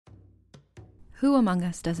Who among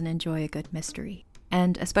us doesn't enjoy a good mystery?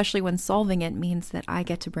 And especially when solving it means that I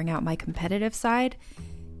get to bring out my competitive side,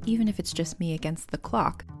 even if it's just me against the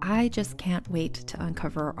clock. I just can't wait to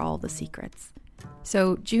uncover all the secrets.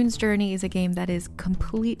 So June's Journey is a game that is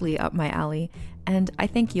completely up my alley, and I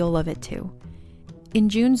think you'll love it too. In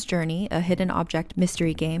June's Journey, a hidden object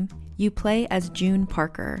mystery game, you play as June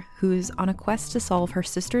Parker, who's on a quest to solve her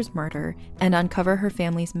sister's murder and uncover her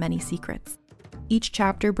family's many secrets. Each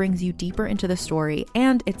chapter brings you deeper into the story,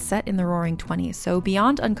 and it's set in the Roaring '20s, so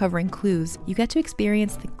beyond uncovering clues, you get to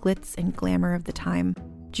experience the glitz and glamour of the time.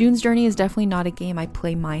 June's Journey is definitely not a game I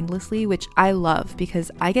play mindlessly, which I love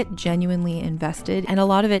because I get genuinely invested, and a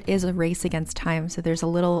lot of it is a race against time, so there's a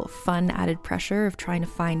little fun added pressure of trying to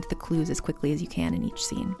find the clues as quickly as you can in each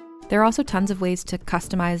scene. There are also tons of ways to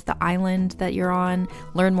customize the island that you're on,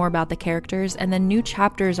 learn more about the characters, and then new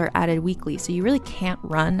chapters are added weekly, so you really can't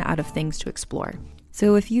run out of things to explore.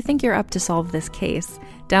 So if you think you're up to solve this case,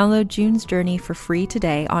 download June's Journey for free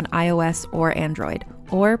today on iOS or Android,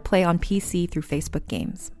 or play on PC through Facebook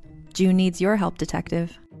Games. June needs your help,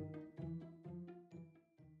 detective.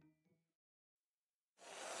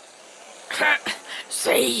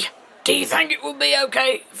 See, do you think it would be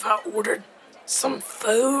okay if I ordered some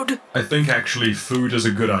food? I think actually food is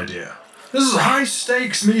a good idea. This is a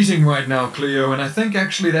high-stakes meeting right now, Cleo, and I think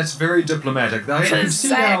actually that's very diplomatic. I can see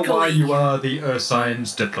now why you are the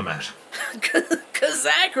Ursines diplomat. Cause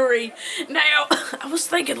Zachary, now, I was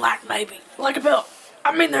thinking there's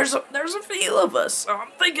a few of us, so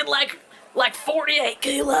I'm thinking like 48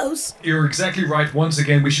 kilos. You're exactly right. Once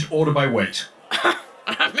again, we should order by weight.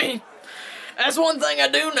 I mean, that's one thing I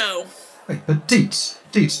do know. Wait, but Deets,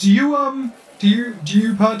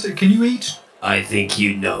 can you eat? I think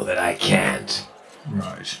you know that I can't.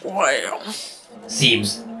 Right. Well,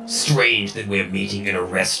 Seems strange that we're meeting in a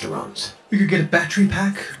restaurant. We could get a battery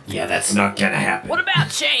pack. Yeah, that's not gonna happen. what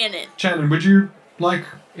about Shannon? Shannon, would you like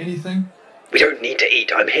anything? We don't need to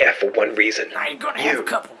eat. I'm here for one reason. I ain't gonna have a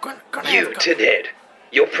couple. Gonna have a You, couple. Tinhead,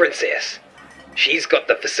 your princess. She's got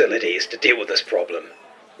the facilities to deal with this problem.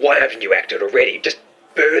 Why haven't you acted already? Just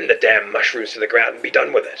burn the damn mushrooms to the ground and be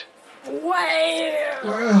done with it.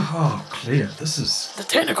 Oh, Cleo, this is... The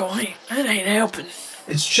tentacle, it ain't helping.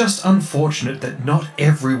 It's just unfortunate that not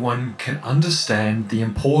everyone can understand the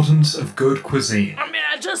importance of good cuisine. I mean,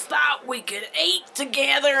 I just thought we could eat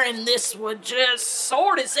together and this would just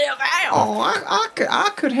sort itself out. Oh, I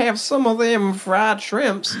could have some of them fried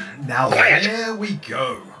shrimps. Now Quiet. there we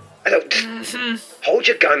go. Hold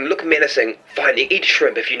your gun, look menacing. Fine, eat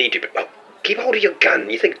shrimp if you need to, but keep hold of your gun.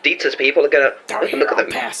 You think Dietz's people are gonna... Look at them.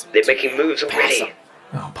 Pass They're making moves already.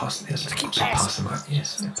 Oh, pass it. Yes, keep pass them up.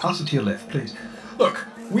 Yes, pass it to your left, please. Look,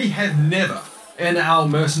 we have never, in our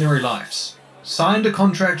mercenary lives, signed a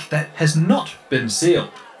contract that has not been sealed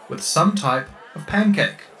with some type of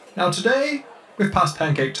pancake. Now today, we've passed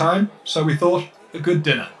pancake time, so we thought a good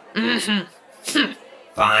dinner.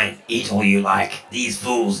 Fine, eat all you like. These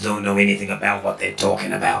fools don't know anything about what they're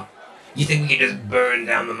talking about. You think we can just burn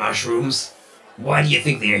down the mushrooms? Why do you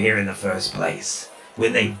think they're here in the first place?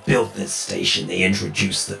 When they built this station, they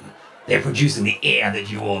introduced them. They're producing the air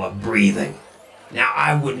that you all are breathing. Now,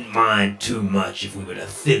 I wouldn't mind too much if we were to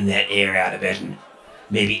thin that air out a bit and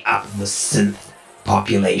maybe up the synth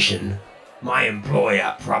population. My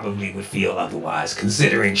employer probably would feel otherwise,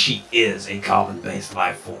 considering she is a carbon-based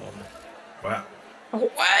life form. Wow.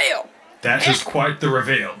 Wow. That is quite the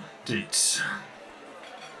reveal, Deets.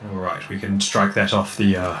 Alright, we can strike that off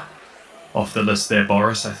the list there,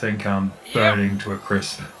 Boris. I think I'm burning to a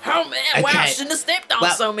crisp. Oh man, wow, I Okay. shouldn't have stepped on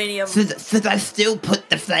so many of them. Should I still put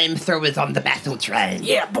the flamethrowers on the battle train?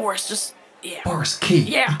 Yeah, Boris, just, yeah. Boris, key.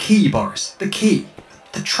 Yeah. The key, Boris. The key.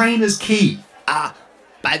 The train is key.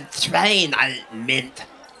 By train I meant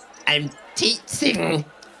I'm teaching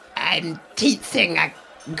a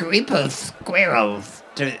group of squirrels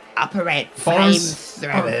to operate Boris,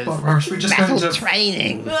 flamethrowers. Boris, we just battle going to...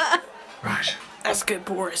 training. Right. That's good,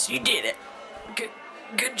 Boris, you did it.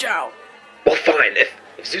 Good job. Well, fine. If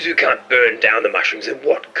Zuzu can't burn down the mushrooms, then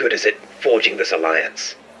what good is it forging this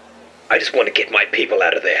alliance? I just want to get my people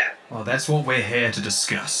out of there. Well, that's what we're here to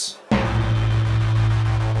discuss.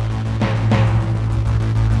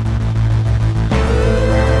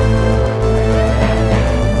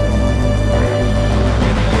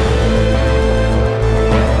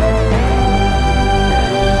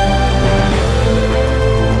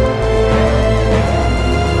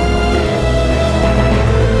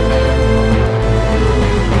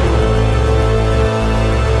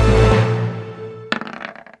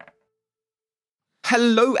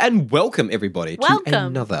 Hello and welcome, everybody, to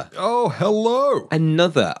another. Oh, hello.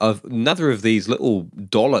 Another of these little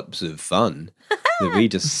dollops of fun that we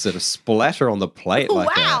just sort of splatter on the plate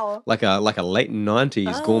like a late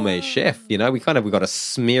 90s gourmet chef. You know, we got a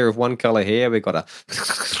smear of one color here, we got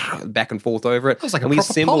a back and forth over it, like and we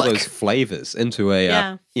assemble those flavors into a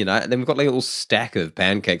and then we've got like a little stack of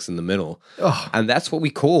pancakes in the middle, and that's what we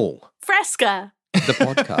call Fresca, the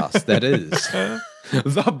podcast that is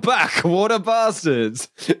the Backwater Bastards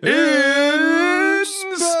in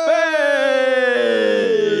space.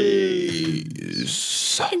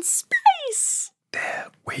 In space. There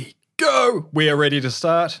we go. We are ready to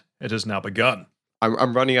start. It has now begun.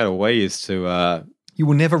 I'm running out of ways to. You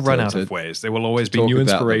will never run out of ways. There will always be new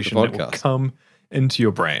inspiration that will come into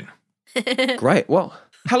your brain. Great. Well,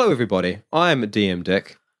 hello everybody. I'm DM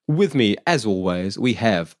Dick. With me, as always, we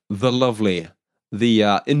have the lovely,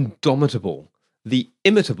 the indomitable, the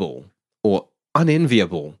imitable, or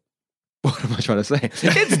unenviable. What am I trying to say?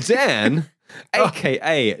 It's Dan,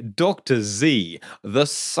 a.k.a. Dr. Z, the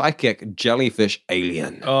psychic jellyfish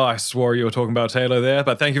alien. Oh, I swore you were talking about Taylor there,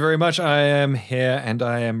 but thank you very much. I am here and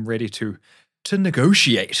I am ready to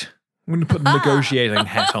negotiate. I'm going to put the negotiating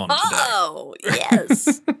hat on today. Oh,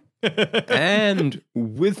 yes. And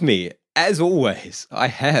with me, as always, I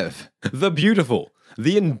have the beautiful,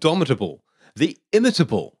 the indomitable, the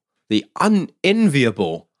imitable, the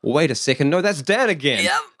unenviable. Wait a second, no, that's Dan again.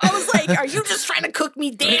 Yep. I was like, are you just trying to cook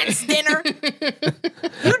me Dan's dinner?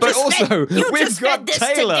 We've got Taylor. We've got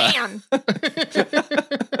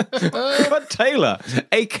Taylor,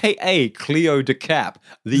 a.k.a. Cleo DeCap,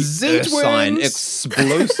 the Ursine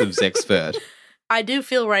explosives expert. I do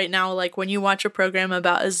feel right now like when you watch a program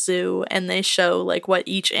about a zoo and they show like what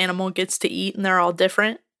each animal gets to eat and they're all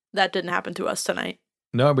different, that didn't happen to us tonight.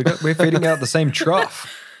 No, we're feeding out the same trough.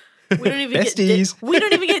 We don't even we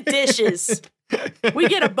don't even get dishes. We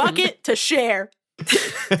get a bucket to share.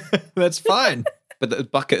 That's fine. But the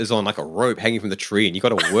bucket is on like a rope hanging from the tree, and you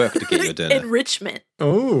got to work to get your dinner. Enrichment.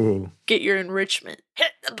 Oh. Get your enrichment.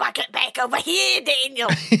 Hit the bucket back over here, Daniel.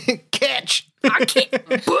 Catch. I can't.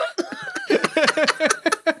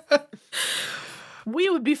 We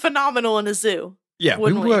would be phenomenal in a zoo. Yeah,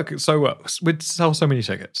 we would work so well. We'd sell so many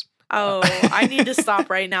tickets. Oh, I need to stop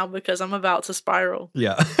right now because I'm about to spiral.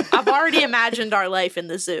 Yeah. I've already imagined our life in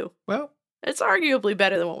the zoo. Well, it's arguably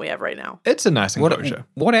better than what we have right now. It's a nice enclosure.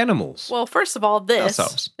 What animals? Well, first of all,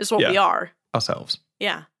 this is what we are. Ourselves.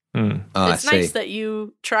 Yeah. It's nice that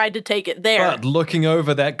you tried to take it there. But looking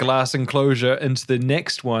over that glass enclosure into the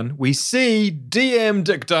next one, we see DM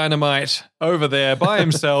Dick Dynamite over there by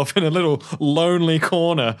himself in a little lonely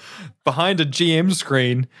corner behind a GM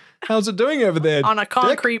screen. How's it doing over there, on a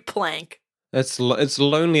concrete plank. It's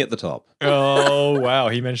lonely at the top. Oh, wow.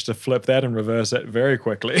 He managed to flip that and reverse it very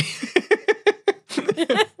quickly.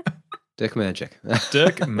 Dick magic.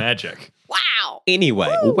 Dick magic. Wow.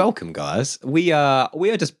 Anyway, welcome, guys. We are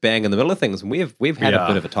just bang in the middle of things, and we've had a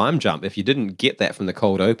bit of a time jump. If you didn't get that from the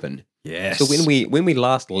cold open, yes. So when we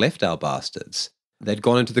last left our bastards, they'd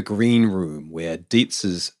gone into the green room where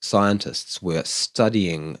Dietz's scientists were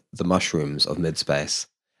studying the mushrooms of midspace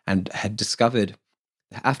and had discovered,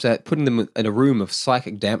 after putting them in a room of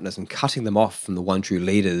psychic dampness and cutting them off from the One True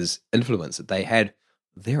Leader's influence, that they had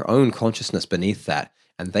their own consciousness beneath that.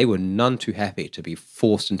 And they were none too happy to be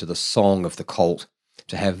forced into the song of the cult,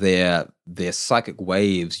 to have their psychic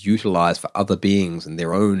waves utilized for other beings, and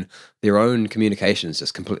their own communications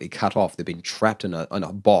just completely cut off. They've been trapped in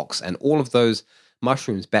a box, and all of those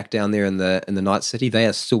mushrooms back down there in the Night City, they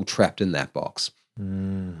are still trapped in that box.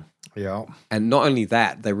 Yeah. And not only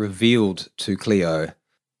that, they revealed to Cleo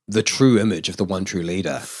the true image of the One True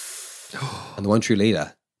Leader. And the One True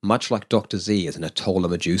Leader, much like Dr. Z, is an Atola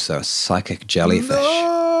Medusa, a psychic jellyfish. No!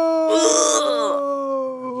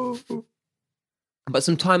 But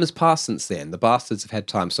some time has passed since then. The bastards have had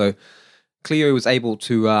time. So Cleo was able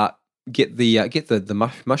to get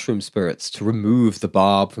the mushroom spirits to remove the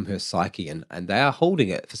barb from her psyche, and they are holding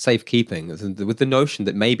it for safekeeping with the notion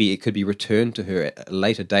that maybe it could be returned to her at a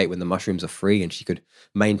later date when the mushrooms are free and she could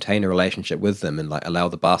maintain a relationship with them and like allow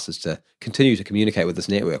the bastards to continue to communicate with this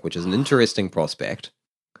network, which is an interesting prospect.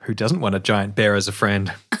 Who doesn't want a giant bear as a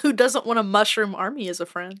friend? Who doesn't want a mushroom army as a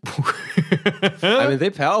friend? I mean, they're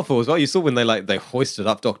powerful as well. You saw when they hoisted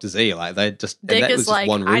up Dr. Z, like they just Dick and that is was like, just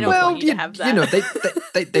one room. I don't want you to have that. You know,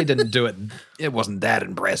 they didn't do it. It wasn't that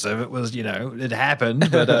impressive. It was, it happened.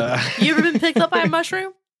 But you ever been picked up by a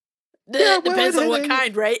mushroom? Yeah, Depends on what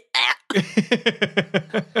kind, right?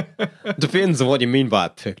 Depends on what you mean by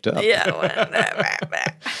picked up. Yeah.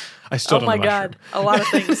 I stood on my a mushroom. God, a lot of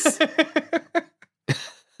things.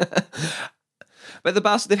 But the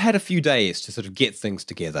bastards, they've had a few days to sort of get things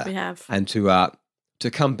together. We have. And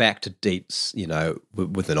to come back to Deets,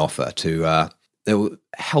 with an offer they'll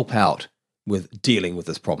help out with dealing with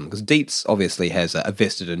this problem. Because Deets obviously has a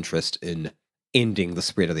vested interest in ending the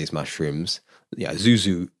spread of these mushrooms.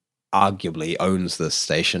 Zuzu arguably owns this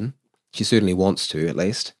station. She certainly wants to, at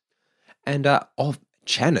least. And of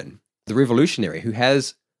Channon, the revolutionary, who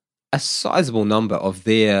has a sizable number of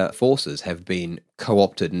their forces have been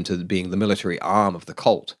co-opted into being the military arm of the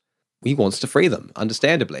cult. He wants to free them,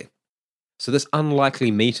 understandably. So this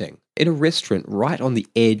unlikely meeting in a restaurant right on the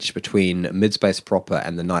edge between Midspace proper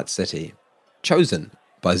and the Night City, chosen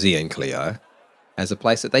by Zia and Cleo as a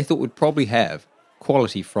place that they thought would probably have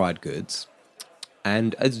quality fried goods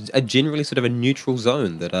and a generally sort of a neutral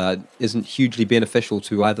zone that isn't hugely beneficial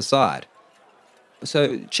to either side.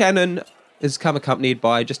 So Channon has come accompanied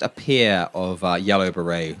by just a pair of yellow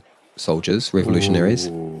beret soldiers, revolutionaries.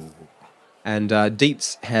 Ooh. And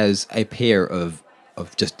Deets has a pair of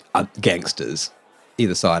just gangsters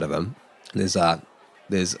either side of him. There's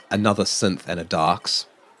another synth and a darks.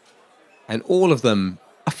 And all of them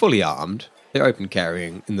are fully armed. They're open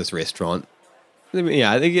carrying in this restaurant.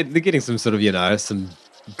 Yeah, they're getting some sort of, some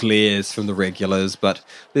glares from the regulars, but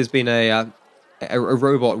there's been a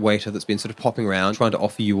robot waiter that's been sort of popping around trying to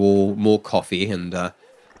offer you all more coffee and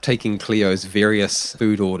taking Cleo's various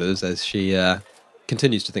food orders as she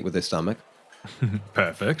continues to think with her stomach.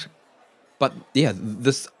 Perfect. But yeah,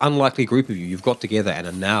 this unlikely group of you've got together and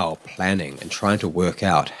are now planning and trying to work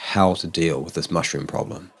out how to deal with this mushroom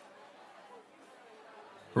problem.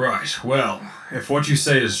 Right, well, if what you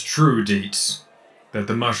say is true, Deets, that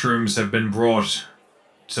the mushrooms have been brought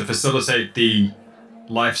to facilitate the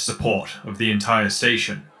life support of the entire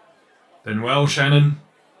station, then well, Channon,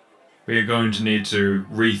 we are going to need to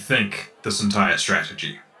rethink this entire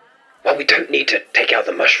strategy. Well, we don't need to take out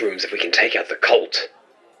the mushrooms if we can take out the cult.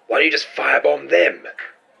 Why don't you just firebomb them?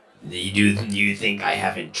 You think I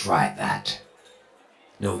haven't tried that?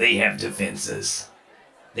 No, they have defenses.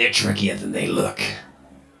 They're trickier than they look.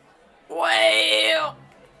 Well,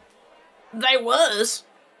 they was.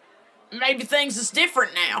 Maybe things is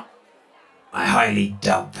different now. I highly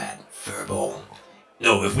doubt that, Furball.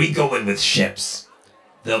 No, if we go in with ships,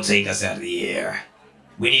 they'll take us out of the air.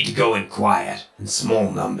 We need to go in quiet, in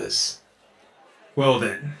small numbers. Well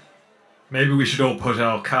then, maybe we should all put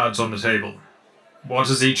our cards on the table. What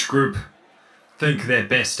does each group think they're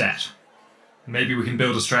best at? Maybe we can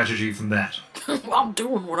build a strategy from that. Well, I'm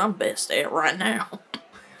doing what I'm best at right now.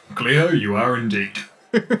 Cleo, you are indeed.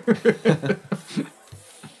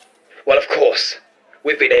 Well, of course.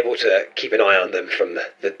 We've been able to keep an eye on them from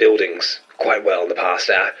the buildings quite well in the past.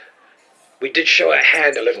 We did show our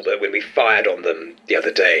hand a little bit when we fired on them the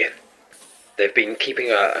other day. They've been keeping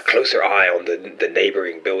a closer eye on the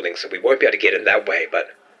neighboring buildings, so we won't be able to get in that way, but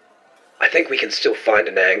I think we can still find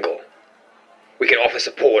an angle. We can offer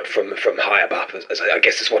support from high up, as I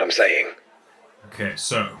guess is what I'm saying. Okay,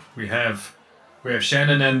 so we have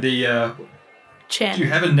Channon and the... Channon. Do you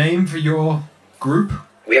have a name for your group?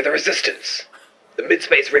 We have the Resistance. The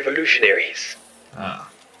Midspace Revolutionaries.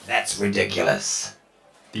 Ah. That's ridiculous.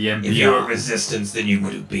 The MPR. If you were resistance, then you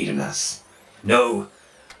would have beaten us. No,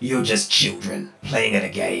 you're just children playing at a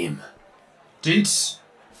game. Deets,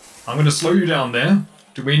 I'm going to slow you down there.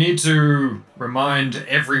 Do we need to remind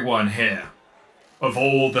everyone here of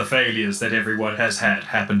all the failures that everyone has had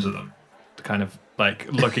happen to them? Kind of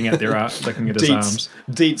like looking at looking at his arms.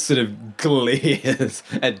 Deets sort of glares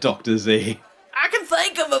at Dr. Z. I can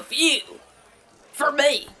think of a few. For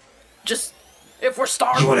me. Just, if we're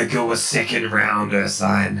starting... You want to go a second round,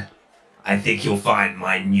 Ursine? I think you'll find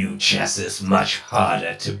my new chassis much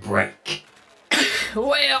harder to break.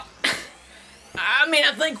 Well,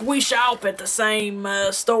 I think we shop at the same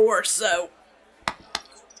store, so...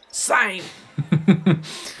 Same.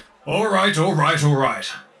 All right.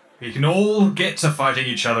 We can all get to fighting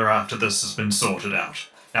each other after this has been sorted out.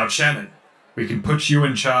 Now, Channon, we can put you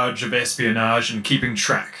in charge of espionage and keeping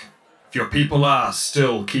track. If your people are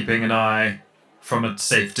still keeping an eye from a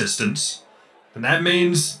safe distance, then that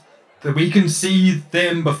means that we can see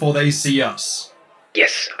them before they see us.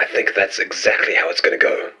 Yes, I think that's exactly how it's going to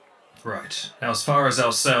go. Right. Now, as far as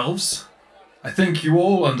ourselves, I think you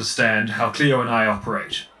all understand how Cleo and I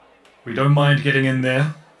operate. We don't mind getting in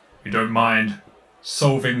there. We don't mind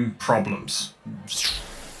solving problems.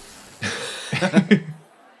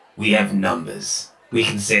 We have numbers. We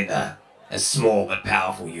can send a small but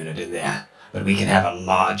powerful unit in there, but we can have a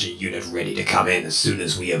larger unit ready to come in as soon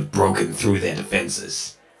as we have broken through their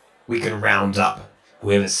defenses. We can round up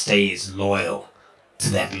whoever stays loyal to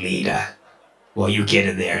that leader while you get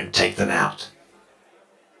in there and take them out.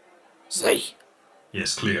 See,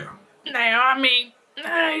 Yes, Cleo. Now, I mean,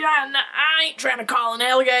 I ain't trying to call an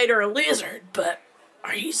alligator a lizard, but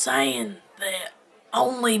are you saying that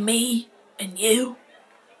only me and you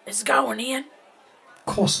is going in? Of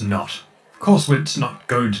course not. Of course it's not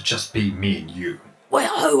going to just be me and you.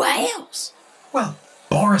 Well, who else? Well,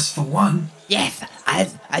 Boris for one. Yes,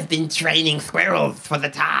 I've been training squirrels for the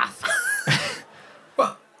task.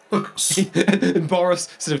 Well, look, And Boris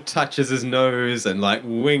sort of touches his nose and like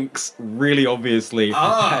winks really obviously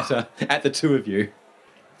at the two of you.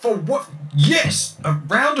 for what? Yes! A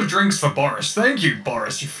round of drinks for Boris. Thank you,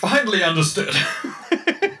 Boris. You finally understood.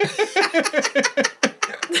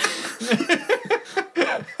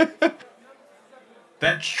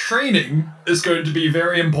 That training is going to be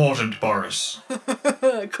very important, Boris.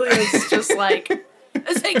 Cleo's just like,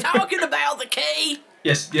 Is he talking about the key?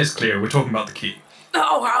 Yes, Cleo, we're talking about the key.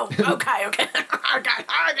 Oh, okay. I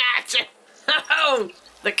got you. Oh,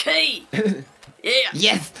 the key.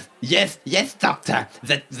 Yeah. Yes, Doctor.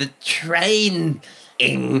 The training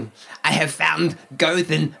I have found goes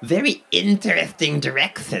in very interesting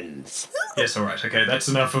directions. Yes, alright, okay, that's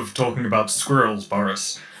enough of talking about squirrels,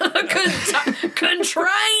 Boris. Couldn't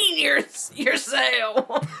train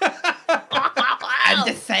yourself. I'm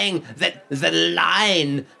just saying that the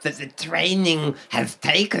line that the training has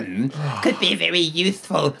taken could be very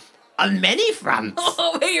useful on many fronts.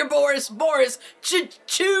 Oh, here, Boris,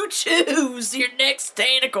 choose your next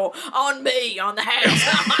tentacle on me, on the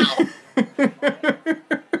house.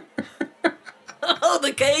 Oh,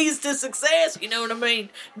 the keys to success, you know what I mean?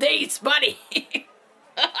 Dates, buddy.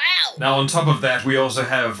 Now, on top of that, we also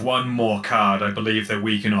have one more card I believe that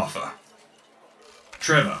we can offer.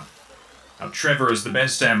 Trevor. Now, Trevor is the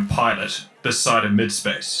best damn pilot this side of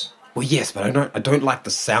midspace. Well, yes, but I don't like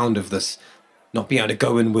the sound of this not being able to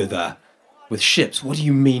go in with ships. What do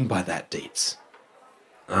you mean by that, Deets?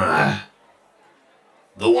 The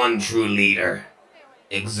one true leader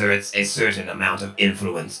exerts a certain amount of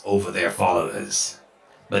influence over their followers.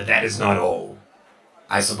 But that is not all.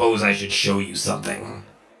 I suppose I should show you something.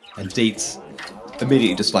 And Deets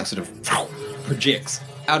immediately just like sort of projects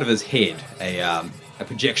out of his head a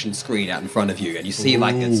projection screen out in front of you, and you see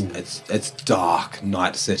like it's dark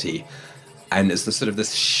night city, and it's the sort of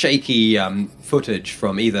this shaky footage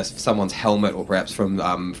from either someone's helmet or perhaps from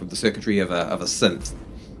the circuitry of a synth,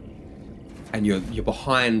 and you're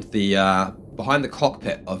behind the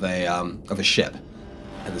cockpit of a ship.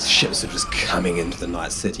 And the ships are just coming into the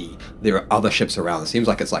night city. There are other ships around. It seems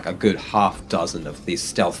like it's like a good half dozen of these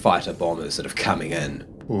stealth fighter bombers that are coming in.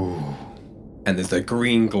 Ooh. And there's the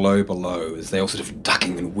green glow below as they're all sort of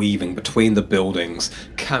ducking and weaving between the buildings,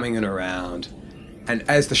 coming in around. And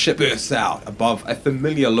as the ship bursts out above a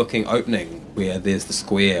familiar-looking opening where there's the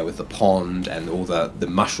square with the pond and all the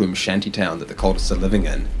mushroom shantytown that the cultists are living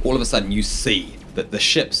in, all of a sudden you see that the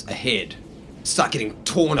ships ahead start getting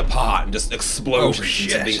torn apart and just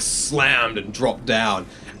explosions and being slammed and dropped down,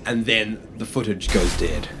 and then the footage goes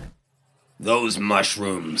dead. Those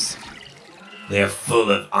mushrooms, they're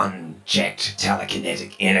full of unchecked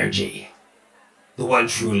telekinetic energy. The one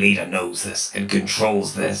true leader knows this and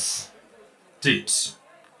controls this. Deets,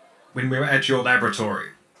 when we were at your laboratory,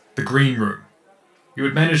 the green room, you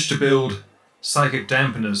had managed to build psychic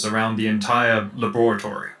dampeners around the entire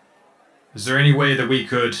laboratory. Is there any way that we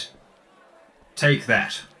could take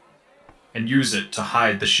that and use it to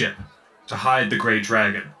hide the ship, to hide the Grey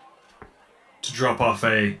Dragon, to drop off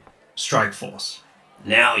a strike force?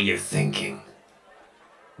 Now you're thinking.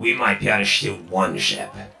 We might be able to shield one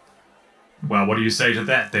ship. Well, what do you say to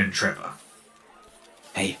that then, Trevor?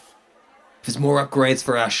 Hey, if there's more upgrades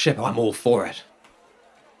for our ship, I'm all for it.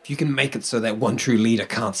 If you can make it so that one true leader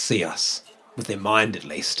can't see us, with their mind at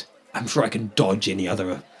least, I'm sure I can dodge any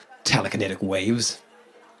other telekinetic waves.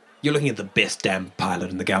 You're looking at the best damn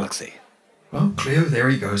pilot in the galaxy. Well, Cleo, there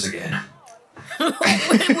he goes again.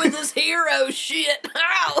 With his hero shit.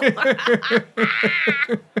 Ow.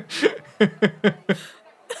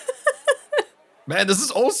 Man, this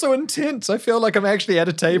is all so intense. I feel like I'm actually at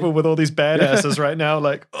a table with all these badasses right now.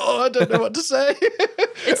 Like, oh, I don't know what to say.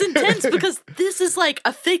 It's intense because this is like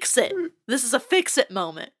a fix-it. This is a fix-it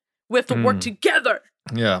moment. We have to work together.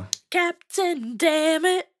 Yeah. Captain, damn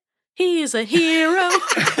it. He's a hero.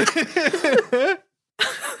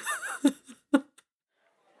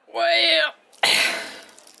 Well,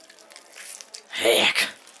 heck.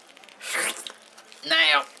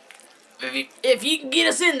 Now, if you can get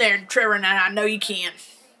us in there, Trevor, and I know you can.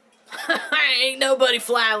 Ain't nobody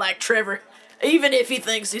fly like Trevor, even if he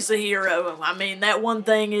thinks he's a hero. I mean, that one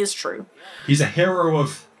thing is true. He's a hero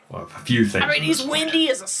of, well, a few things. I mean, he's windy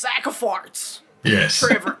as a sack of farts. Yes.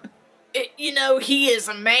 Trevor. He is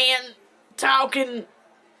a man talking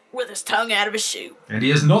with his tongue out of his shoe. And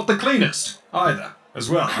he is not the cleanest either, as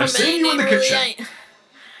well. I've seen you in the kitchen.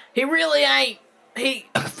 He really ain't.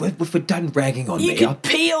 If we're done ragging on You me, can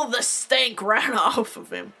peel the stink right off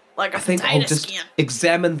of him. Like a I think potato I'll just skin.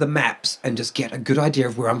 examine the maps and just get a good idea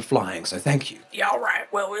of where I'm flying, so thank you. Yeah, all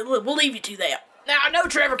right. Well, we'll leave you to that. Now, I know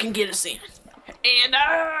Trevor can get us in. And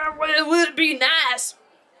well, it would be nice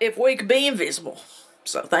if we could be invisible.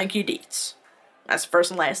 So thank you, Deets. That's the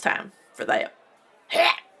first and last time for that.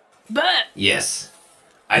 But Yes.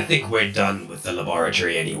 I think we're done with the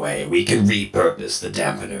laboratory anyway. We can repurpose the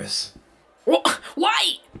dampeners.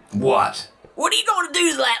 wait! What? What are you going to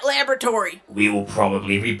do to that laboratory? We will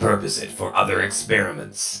probably repurpose it for other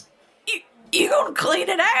experiments. You going to clean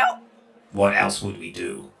it out? What else would we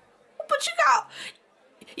do? But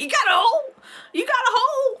you got a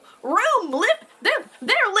whole room.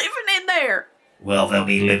 They're living in there. Well, they'll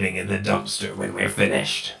be living in the dumpster when we're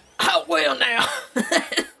finished. Oh, well, now.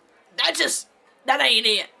 That ain't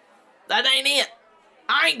it. That ain't it.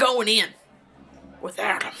 I ain't going in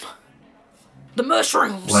without them. The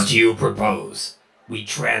mushrooms. What do you propose? We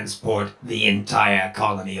transport the entire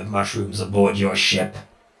colony of mushrooms aboard your ship?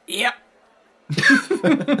 Yep.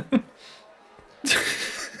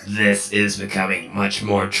 This is becoming much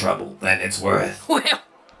more trouble than it's worth. Well,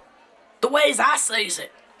 the ways I sees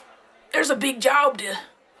it, there's a big job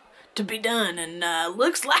to be done, and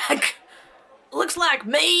looks like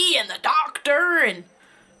me and the doctor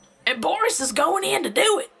and Boris is going in to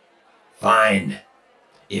do it. Fine.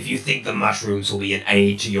 If you think the mushrooms will be an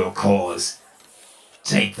aid to your cause,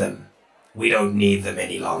 take them. We don't need them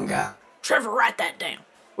any longer. Trevor, write that down.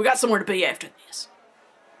 We got somewhere to be after this.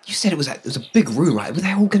 You said it was a big room, right? Were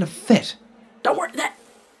they all gonna fit? Don't worry.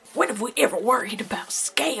 When have we ever worried about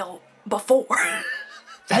scale before?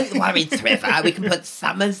 Don't worry, Trevor. We can put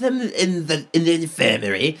some of them in the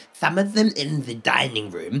infirmary, some of them in the dining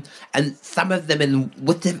room, and some of them in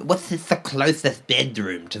what's the closest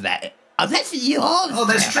bedroom to that? Oh, that's yours. Oh,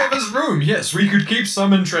 that's Trevor's room. Yes, we could keep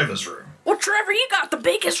some in Trevor's room. Well, Trevor, you got the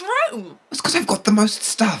biggest room. It's because I've got the most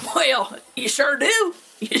stuff. Well, you sure do.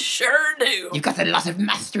 You sure do. You've got a lot of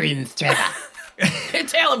mushrooms, Trevor.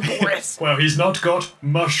 Tell him, Boris. Well, he's not got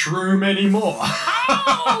mushroom anymore.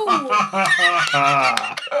 Oh!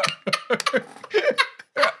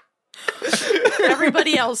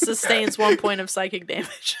 Everybody else sustains 1 point of psychic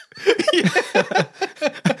damage.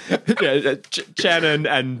 Shannon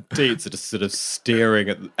and Deets are just sort of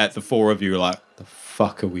staring at the four of you like, the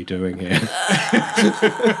fuck are we doing here?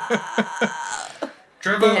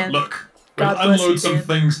 Trevor, Dan. look. God We'll bless you, unload some Dan.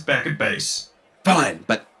 things back at base. Fine,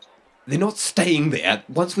 but they're not staying there.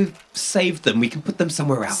 Once we've saved them, we can put them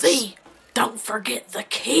somewhere else. See, don't forget the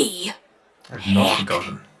key. I've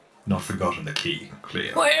not forgotten the key,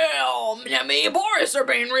 Cleo. Well, me and Boris are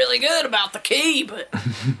being really good about the key, but...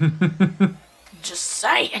 just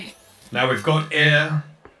saying. Now we've got air,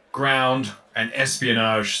 ground, and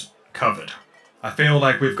espionage covered. I feel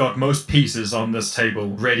like we've got most pieces on this table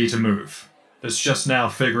ready to move. It's just now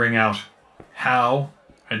figuring out how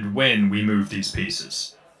and when we move these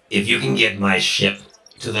pieces. If you can get my ship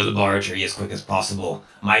to the laboratory as quick as possible,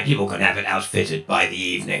 my people can have it outfitted by the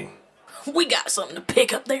evening. We got something to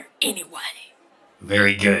pick up there anyway.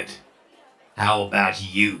 Very good. How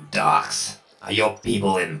about you, Docs? Are your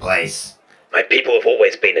people in place? My people have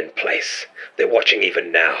always been in place. They're watching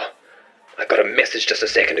even now. I got a message just a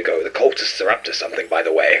second ago. The cultists are up to something, by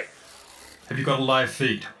the way. Have you got a live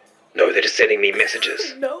feed? No, they're just sending me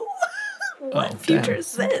messages. No. What Oh, future damn.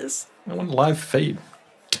 is this? I want live feed.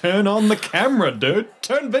 Turn on the camera, dude.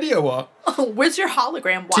 Turn video up. Oh, where's your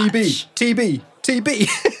hologram watch? TB.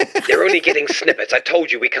 They're only getting snippets. I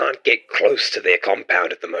told you we can't get close to their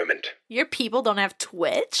compound at the moment. Your people don't have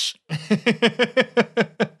Twitch?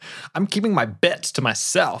 I'm keeping my bets to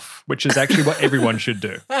myself, which is actually what everyone should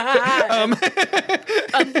do.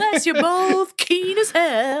 Unless you're both keen as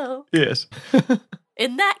hell. Yes.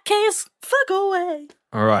 In that case, fuck away.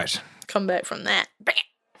 All right. Come back from that.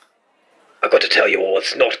 I've got to tell you all,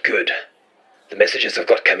 it's not good. The messages I've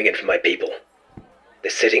got coming in from my people. They're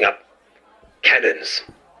setting up cannons.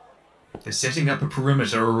 They're setting up a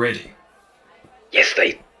perimeter already. Yes,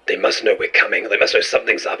 they must know we're coming. They must know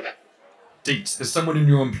something's up. Deets, there's someone in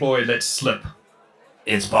your employ let slip.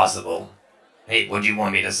 It's possible. Hey, what do you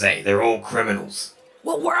want me to say? They're all criminals.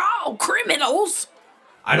 Well, we're all criminals.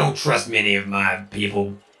 I don't trust many of my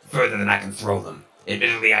people further than I can throw them.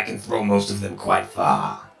 Admittedly, I can throw most of them quite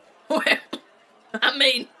far. Well, I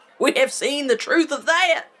mean, we have seen the truth of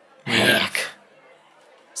that. Heck.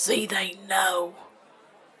 See, they know.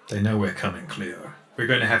 They know we're coming, Cleo. We're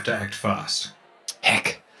going to have to act fast.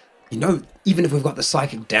 Heck, You know, even if we've got the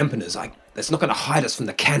psychic dampeners, that's not going to hide us from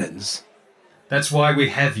the cannons. That's why we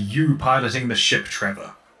have you piloting the ship,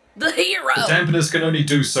 Trevor. The hero! The dampeners can only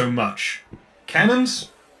do so much. Cannons?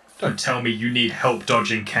 Don't tell me you need help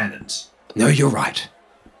dodging cannons. No, you're right.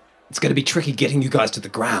 It's going to be tricky getting you guys to the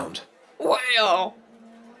ground. Well,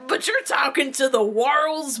 but you're talking to the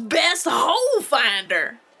world's best hole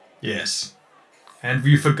finder. Yes. And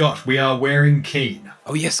you forgot we are wearing Keen.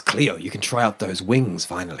 Oh yes, Cleo, you can try out those wings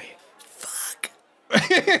finally. Fuck.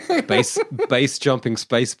 Base jumping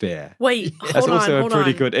space bear. Wait, That's hold also on, a hold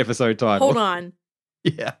pretty on. good episode title. Hold on.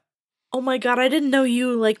 Yeah. Oh my god, I didn't know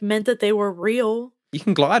you meant that they were real. You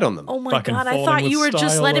can glide on them. Oh my Fucking god, I falling thought with you were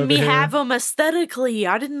just style letting me over here. have them aesthetically.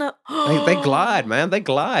 I didn't know. They glide, man. They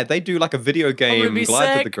glide. They do like a video game be glide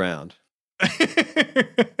to sick. the ground.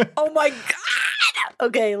 Oh my god.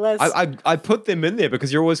 Okay, let's. I put them in there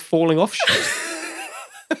because you're always falling off shit.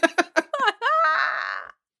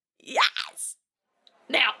 Yes!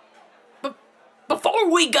 Now, before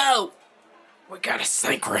we go, we gotta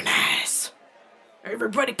synchronize.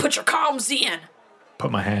 Everybody put your comms in.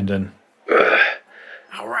 Put my hand in.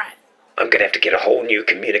 Alright. I'm gonna have to get a whole new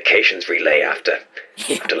communications relay after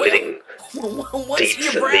letting Once Deets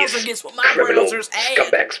your and browser these gets what my criminal browser's at.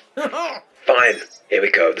 scumbags. Fine, here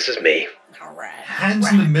we go. This is me. Alright. Hands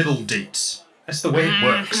in the middle, Deets. That's the way it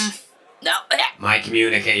works. No, My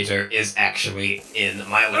communicator is actually in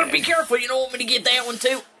my be leg. careful, you don't want me to get that one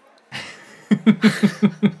too.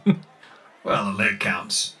 Well, a leg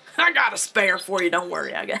counts. I got a spare for you, don't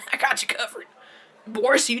worry. I got you covered.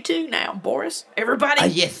 Boris, you too now. Boris, everybody.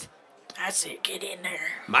 Yes, That's it, get in there.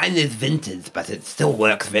 mine is vintage, but it still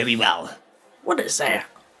works very well. What is that?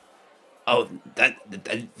 Oh,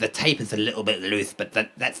 the tape is a little bit loose, but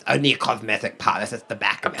that's only a cosmetic part. That's just the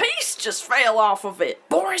back A of it. piece just fell off of it.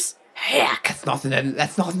 Boris, heck. That's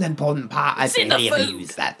not an important part. I It's in barely the ever food.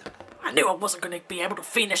 use that. I knew I wasn't going to be able to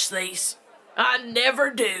finish these. I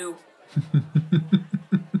never do.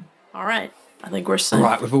 All right, I think we're set.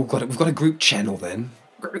 Right, we've got a group channel then.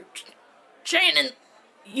 Shannon,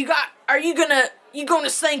 are you gonna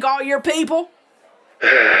sink all your people?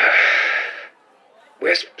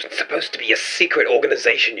 We're supposed to be a secret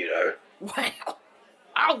organization, you know. Well,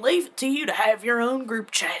 I'll leave it to you to have your own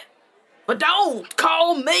group chat. But don't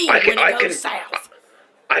call me I when can- it goes south.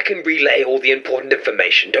 I can relay all the important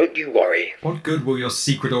information, don't you worry. What good will your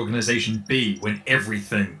secret organization be when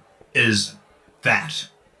everything is that?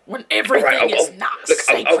 When everything Alright, is not look,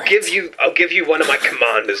 secret. I'll give you one of my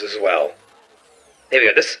commanders as well. Here we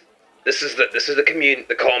go. This is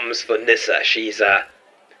the comms for Nissa. She's the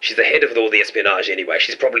head of all the espionage anyway.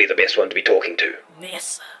 She's probably the best one to be talking to.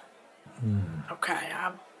 Nissa. Okay,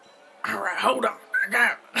 alright, hold on.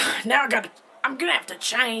 I'm gonna have to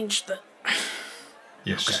change the...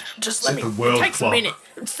 Yes. Just Set let me... the world It takes clock. a minute.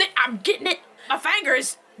 I'm getting it. My finger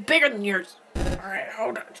is bigger than yours. Alright,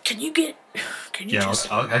 hold on. Can you Yeah,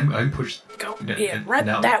 just... I can push. Go, Yeah, yeah, right,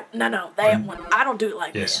 now- that one. I don't do it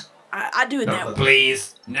like Yes. that. I do it No, that way.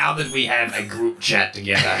 Please, now that we have a group chat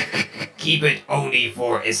together, keep it only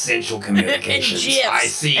for essential communications. GIFs, I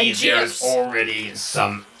see and there's GIFs. already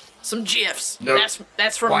some. Some GIFs. No,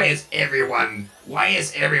 That's from Why me. is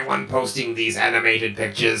everyone posting these animated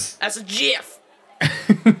pictures? That's a GIF.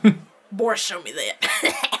 Boris showed me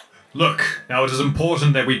that. Look, now it is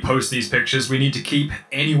important that we post these pictures. We need to keep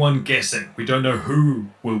anyone guessing. We don't know who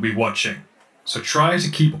will be watching. So try to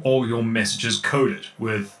keep all your messages coded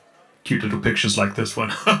with cute little pictures like this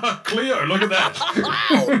one. Cleo, look at that.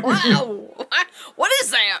 Wow. What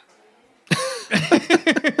is that?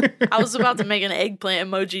 I was about to make an eggplant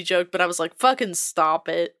emoji joke, but I was like, fucking stop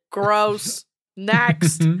it. Gross.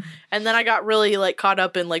 Next. And then I got really caught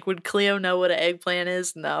up in would Cleo know what an eggplant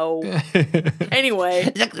is? No. Anyway.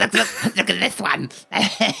 Look at this one.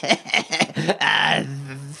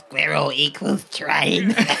 Squirrel equals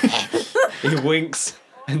train. He winks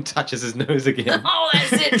and touches his nose again. Oh,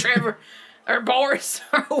 that's it, Trevor. Or Boris.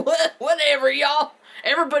 Or whatever, y'all.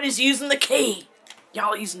 Everybody's using the key.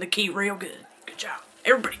 Y'all using the key real good. Good job.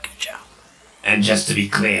 Everybody, good job. And just to be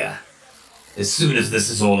clear, as soon as this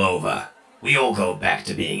is all over, we all go back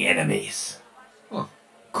to being enemies. Of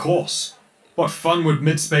course. What fun would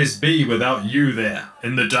midspace be without you there,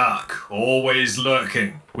 in the dark, always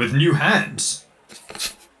lurking, with new hands?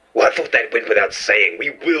 Well, I thought that went without saying. We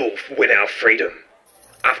will win our freedom.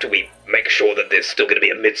 After we make sure that there's still going to be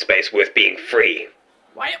a mid-space worth being free.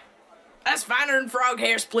 Well, that's finer than frog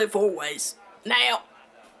hair split 4 ways. Now,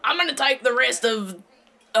 I'm gonna take the rest of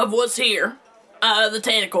what's here. The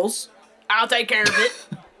tentacles. I'll take care of it.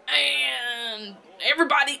 And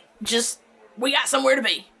everybody, we got somewhere to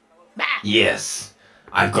be. Bye. Yes,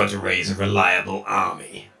 I've got to raise a reliable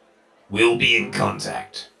army. We'll be in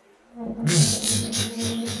contact.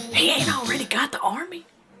 He ain't already got the army?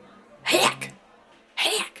 Heck!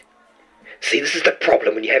 See, this is the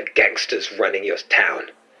problem when you have gangsters running your town.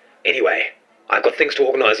 Anyway, I've got things to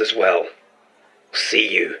organize as well.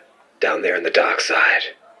 See you down there in the dark side.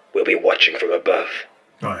 We'll be watching from above.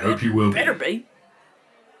 I hope you will be. Better be.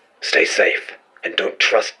 Stay safe, and don't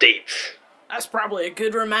trust Deeds. That's probably a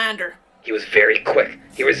good reminder. He was very quick.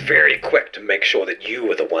 He was very quick to make sure that you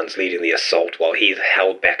were the ones leading the assault while he's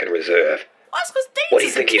held back in reserve. That's 'cause Deeds What do you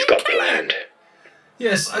is a think he's got kingpin. planned?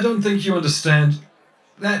 Yes, I don't think you understand.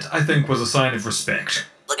 That, I think, was a sign of respect.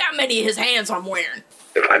 Look how many of his hands I'm wearing.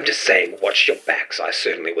 Look, I'm just saying, watch your backs. I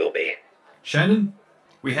certainly will be. Shannon,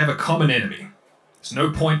 we have a common enemy. There's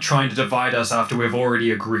no point trying to divide us after we've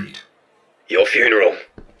already agreed. Your funeral.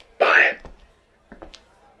 Bye.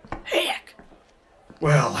 Heck.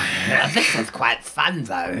 Well, Well, this was quite fun,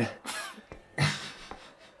 though.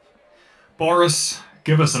 Boris,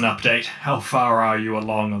 give us an update. How far are you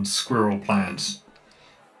along on squirrel plans?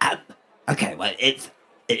 Okay, well, it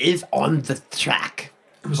is on the track.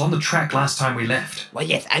 It was on the track last time we left. Well,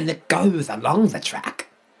 yes, and it goes along the track.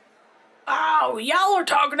 Oh, y'all are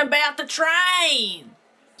talking about the train.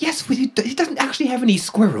 Yes, he doesn't actually have any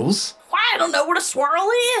squirrels. Why, I don't know what a swirl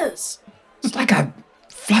is. It's like a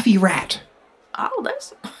fluffy rat. Oh,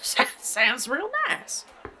 that sounds real nice.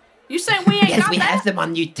 You saying we ain't Yes, got we that? have them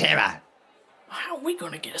on Newterra. How are we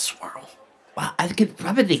gonna get a swirl? Well, I could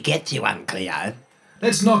probably get you one, Cleo.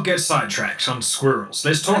 Let's not get sidetracked on squirrels.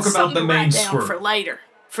 Let's talk That's about the something to main write down squirrel. for later.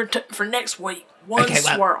 For next week. One Okay,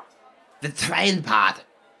 well- swirl. The train part,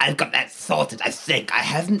 I've got that sorted, I think. I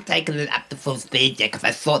haven't taken it up to full speed yet because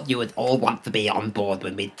I thought you would all want to be on board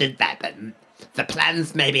when we did that, but the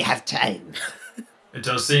plans maybe have changed. It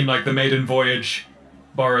does seem like the maiden voyage,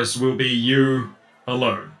 Boris, will be you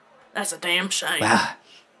alone. That's a damn shame. Well,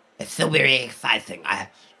 it's still very exciting.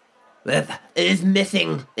 It is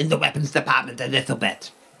missing in the weapons department a little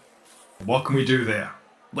bit. What can we do there?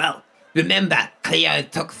 Well, remember, Cleo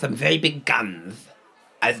took some very big guns.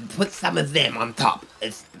 I've put some of them on top.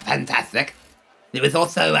 It's fantastic. There was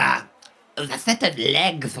also a set of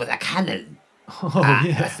legs with a cannon.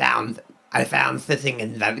 I found sitting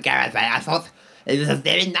in the garage. I thought it was a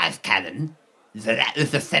very nice cannon. So that was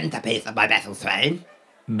the centerpiece of my battle train.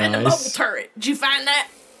 And the mobile turret. Did you find that?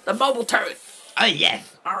 The mobile turret. Oh,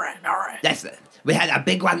 yes. All right. Yes, we had a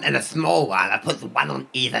big one and a small one. I put one on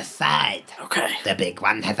either side. Okay. The big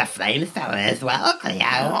one has a flamethrower as well, Cleo.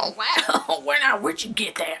 Oh, wow. Where'd you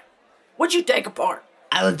get that? What'd you take apart?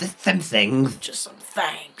 Oh, just some things. Just some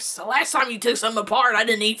things. The last time you took something apart, I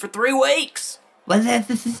didn't eat for 3 weeks. Well, there's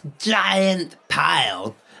this giant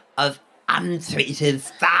pile of untreated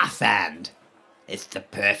star sand. It's the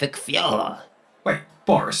perfect fuel. Wait,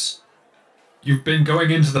 Boris. You've been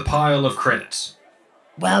going into the pile of credits.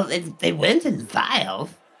 Well, they weren't in vials.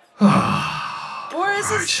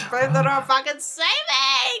 Boris is spending our fucking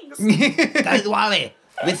savings. Don't worry,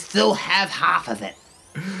 we still have half of it.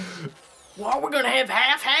 Well, we're gonna have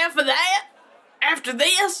half of that? After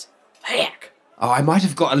this? Heck. Oh, I might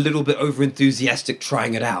have got a little bit over-enthusiastic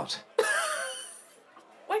trying it out.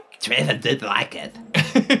 What? Trevor did like it.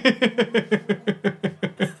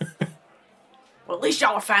 Well, at least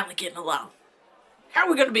y'all are finally getting along. How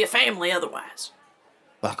are we gonna be a family otherwise?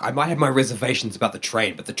 Look, I might have my reservations about the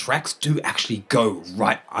train, but the tracks do actually go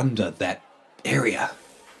right under that area.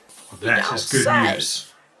 That don't is good say.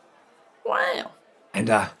 news. Wow.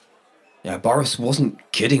 And, Boris wasn't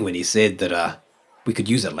kidding when he said that, we could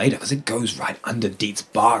use it later, because it goes right under Deet's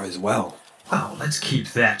bar as well. Well, let's keep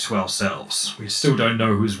that to ourselves. We still don't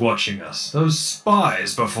know who's watching us. Those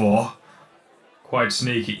spies before. Quite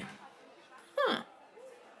sneaky.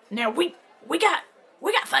 Now we got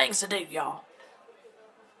things to do, y'all.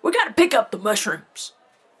 We gotta pick up the mushrooms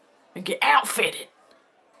and get outfitted.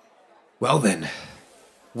 Well then,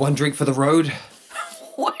 one drink for the road?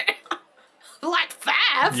 What? Like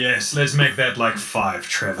 5? Yes, let's make that like 5,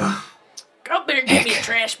 Trevor. Go up there and give me a Heck.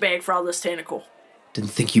 trash bag for all this tentacle. Didn't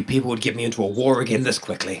think you people would get me into a war again this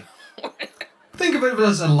quickly. Think of it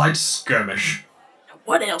as a light skirmish.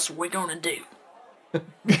 What else are we gonna do?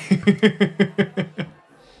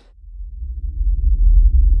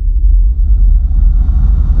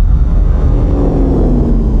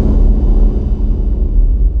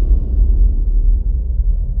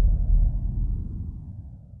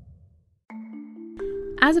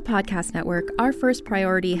 As a podcast network, our first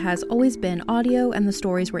priority has always been audio and the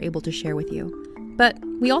stories we're able to share with you. But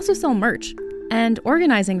we also sell merch, and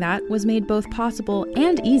organizing that was made both possible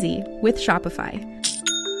and easy with Shopify.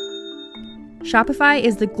 Shopify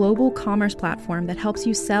is the global commerce platform that helps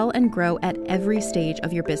you sell and grow at every stage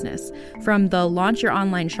of your business. From the launch your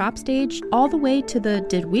online shop stage, all the way to the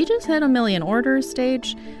did we just hit 1 million orders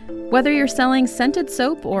stage? Whether you're selling scented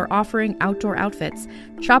soap or offering outdoor outfits,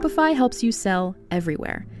 Shopify helps you sell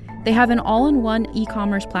everywhere. They have an all-in-one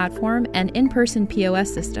e-commerce platform and in-person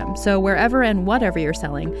POS system, so wherever and whatever you're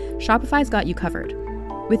selling, Shopify's got you covered.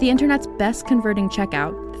 With the internet's best converting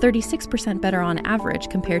checkout, 36% better on average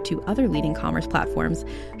compared to other leading commerce platforms,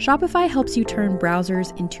 Shopify helps you turn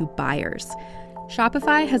browsers into buyers.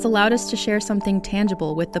 Shopify has allowed us to share something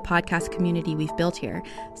tangible with the podcast community we've built here,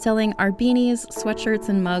 selling our beanies, sweatshirts,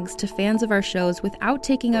 and mugs to fans of our shows without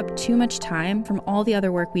taking up too much time from all the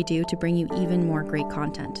other work we do to bring you even more great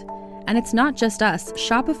content. And it's not just us.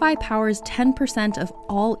 Shopify powers 10% of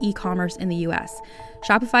all e-commerce in the US.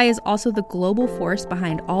 Shopify is also the global force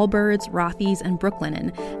behind Allbirds, Rothy's, and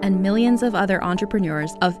Brooklinen, and millions of other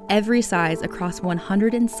entrepreneurs of every size across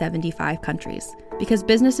 175 countries. Because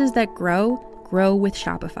businesses that grow with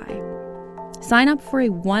Shopify. Sign up for a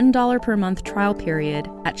 $1 per month trial period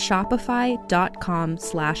at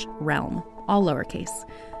shopify.com/realm, all lowercase.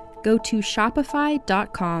 Go to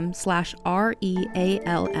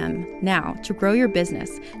shopify.com/REALM now to grow your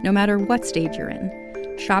business, no matter what stage you're in.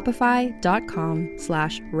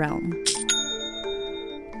 Shopify.com/realm.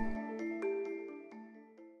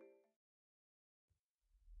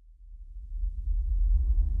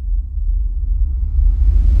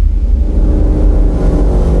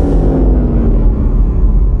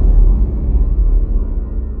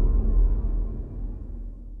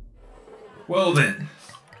 Well then,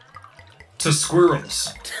 to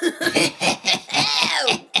squirrels.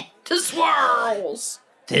 To swirls.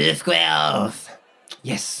 To the squirrels.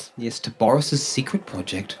 Yes, to Boris's secret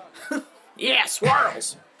project. Yeah,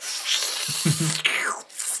 swirls.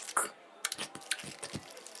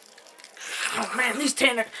 Oh man, these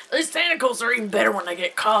tentacles are even better when they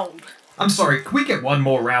get cold. I'm sorry, can we get one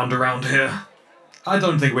more round around here? I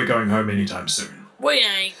don't think we're going home anytime soon. We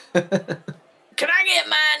ain't. Can I get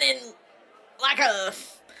mine in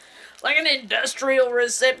like an industrial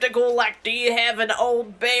receptacle? Like, do you have an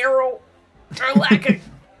old barrel, or like a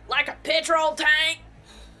petrol tank,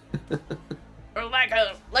 or like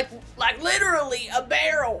literally a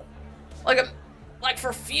barrel, like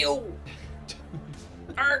for fuel,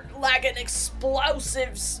 or like an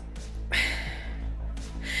explosives?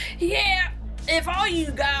 Yeah, if all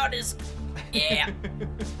you got is a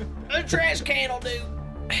trash can will do.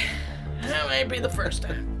 That may be the first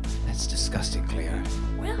time. That's disgusting, Cleo.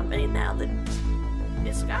 Well, I mean, now that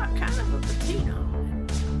it's got kind of a patina on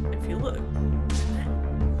it. If you look,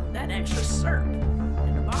 that extra syrup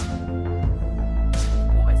in the bottom.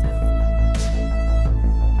 Boys,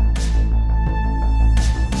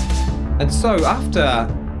 And so, after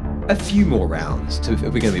a few more rounds, if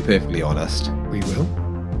we're going to be perfectly honest, We will.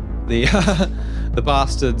 the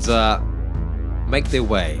bastards make their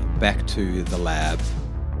way back to the lab,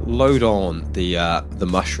 load on the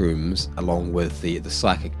mushrooms along with the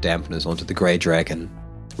psychic dampeners onto the grey dragon,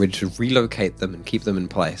 ready to relocate them and keep them in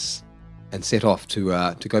place, and set off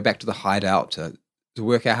to go back to the hideout to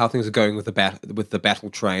work out how things are going with the battle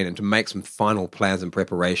train and to make some final plans and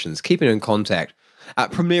preparations, keeping in contact.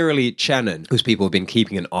 Primarily Shannon, whose people have been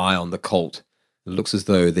keeping an eye on the cult. It looks as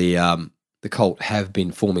though the cult have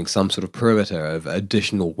been forming some sort of perimeter of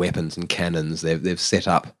additional weapons and cannons. They've set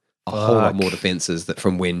up a whole lot more defenses that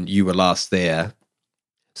from when you were last there.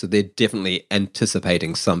 So they're definitely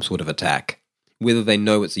anticipating some sort of attack. Whether they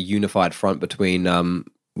know it's a unified front between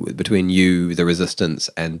you, the Resistance,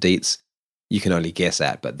 and Dietz, you can only guess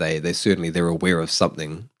at, but they're aware of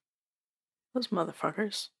something. Those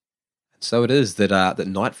motherfuckers. So it is that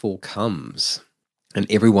nightfall comes, and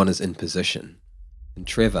everyone is in position. And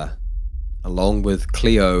Trevor, along with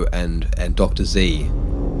Cleo and Dr. Z,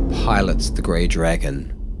 pilots the Grey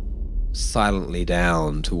Dragon silently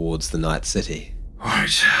down towards the Night City.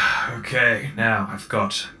 Right, okay, now I've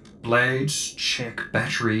got blades, check,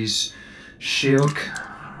 batteries, shield,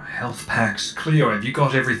 health packs. Cleo, have you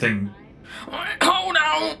got everything? hold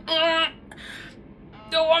on.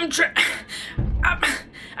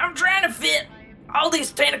 I'm trying to fit all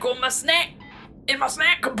these tentacles in my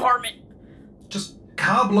snack compartment. Just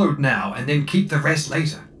carb load now and then keep the rest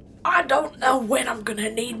later. I don't know when I'm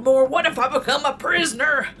gonna need more. What if I become a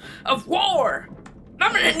prisoner of war?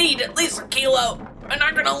 I'm gonna need at least a kilo, and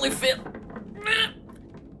I can only fit...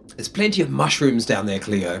 There's plenty of mushrooms down there,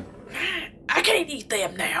 Cleo. I can't eat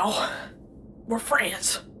them now. We're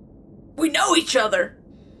friends. We know each other.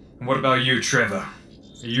 And what about you, Trevor?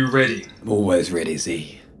 Are you ready? I'm always ready,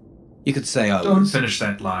 Z. You could say I Don't was... finish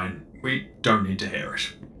that line. We don't need to hear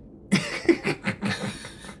it.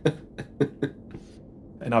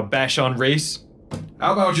 And I'll bash on Reese.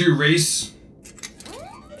 How about you, Reese?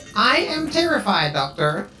 I am terrified,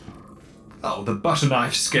 Doctor. Oh, the butter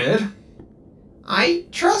knife's scared. I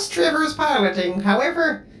trust Trevor's piloting,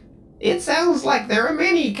 however, it sounds like there are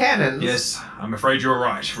many cannons. Yes, I'm afraid you're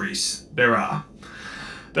right, Reese. There are.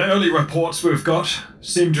 The early reports we've got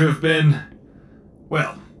seem to have been,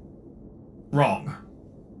 well, wrong.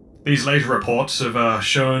 These later reports have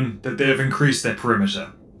shown that they have increased their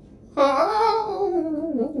perimeter. Oh.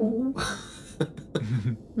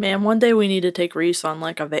 Man, one day we need to take Reese on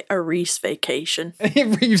like a Reese vacation.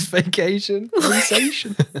 Reese vacation.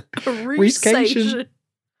 Reese-ation. A Reese-ation.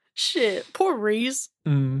 Shit, poor Reese.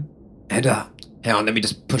 And hang on, let me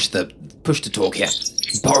just push to talk here.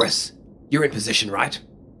 Boris, you're in position, right?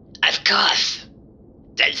 Of course.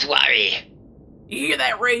 Don't worry. You hear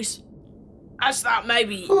that, Reese? I just thought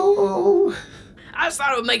maybe... Oh. I just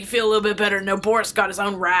thought it would make you feel a little bit better to know Boris got his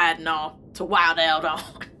own ride and all to wild out on.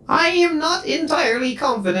 I am not entirely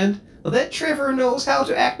confident that Trevor knows how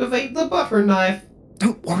to activate the butter knife.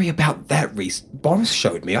 Don't worry about that, Reese. Boris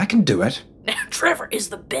showed me. I can do it. Now, Trevor is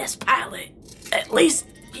the best pilot. At least,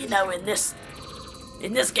 in this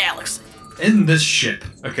galaxy. In this ship,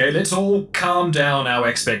 okay? Let's all calm down our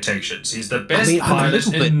expectations. He's the best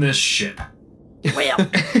pilot in this ship. Well,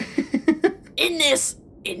 in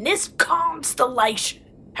this constellation.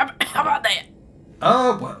 How about that?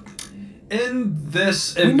 Well, in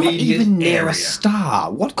this We're not immediate even near area. a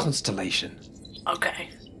star. What constellation? Okay.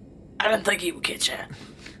 I didn't think he would catch that.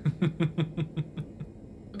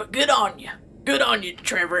 But good on you. Good on you,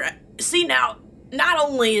 Trevor. See, now, not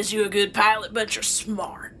only is you a good pilot, but you're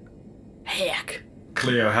smart. Heck.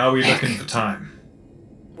 Cleo, how are we looking for time?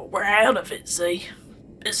 Well, we're out of it, see?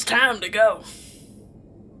 It's time to go.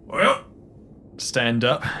 Well, Stand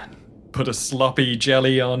up. Put a sloppy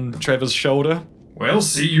jelly on Trevor's shoulder. we'll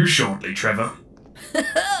see you shortly, Trevor.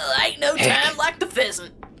 Ain't no time like the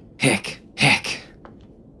pheasant. Heck. Heck.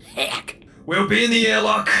 We'll be in the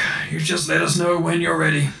airlock. You just let us know when you're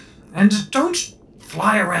ready. And don't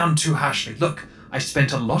fly around too harshly. Look, I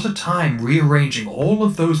spent a lot of time rearranging all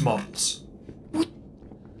of those models.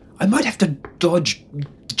 I might have to dodge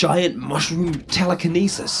giant mushroom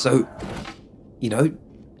telekinesis, so,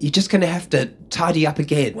 you're just gonna have to tidy up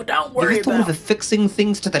again. Well, don't You worry ever thought about of affixing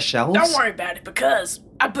things to the shelves? Don't worry about it, because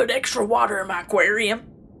I put extra water in my aquarium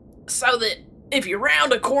so that if you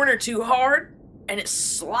round a corner too hard and it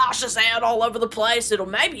sloshes out all over the place, it'll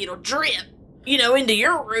drip, into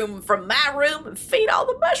your room from my room and feed all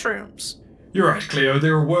the mushrooms. You're right, Cleo.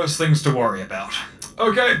 There are worse things to worry about.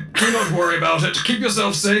 Okay, do not worry about it. Keep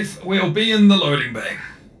yourself safe. We'll be in the loading bay.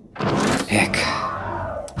 Heck.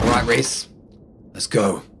 All right, Reese. Let's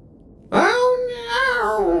go.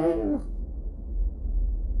 Oh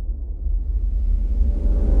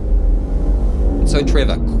And so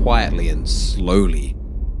Trevor quietly and slowly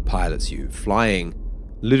pilots you, flying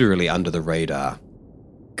literally under the radar,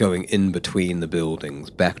 going in between the buildings,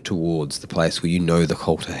 back towards the place where you know the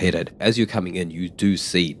cult are headed. As you're coming in, you do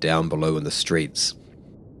see down below in the streets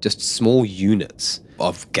just small units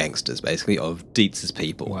of gangsters, basically, of Dietz's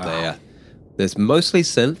people. Wow. There's mostly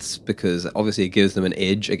synths, because obviously it gives them an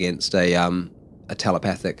edge against a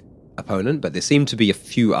telepathic opponent, but there seem to be a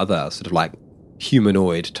few other sort of like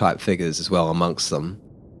humanoid type figures as well amongst them.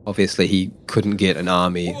 Obviously he couldn't get an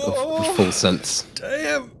army of full synths.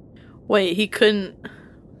 Damn. Wait, he couldn't.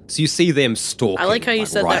 So you see them stalking. I like how you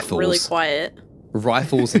said rifles, that really quiet.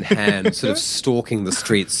 Rifles in hand, sort of stalking the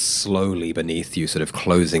streets slowly beneath you, sort of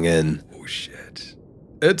closing in. Oh shit.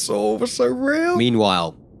 It's all so real.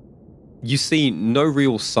 Meanwhile, you see no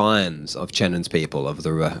real signs of Channon's people, of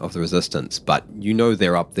the resistance, but you know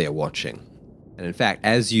they're up there watching. And in fact,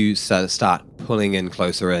 as you start pulling in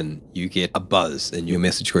closer in, you get a buzz in your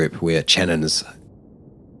message group where Channon is...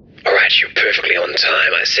 Alright, you're perfectly on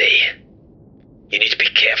time, I see. You need to be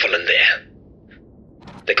careful in there.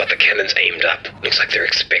 They got the cannons aimed up. Looks like they're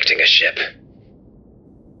expecting a ship.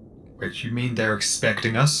 Wait, you mean they're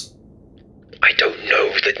expecting us? I don't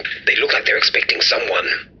know. They look like they're expecting someone.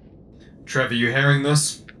 Trevor, you hearing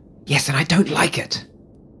this? Yes, and I don't like it.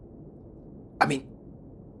 I mean,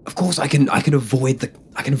 of course I can avoid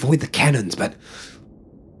the cannons, but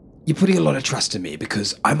you're putting a lot of trust in me,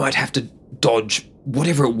 because I might have to dodge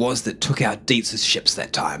whatever it was that took out Dietz's ships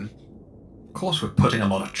that time. Of course we're putting a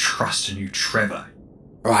lot of trust in you, Trevor.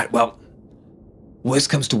 Alright, well, worst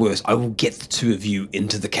comes to worst, I will get the two of you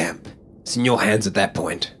into the camp. It's in your hands at that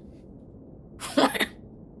point.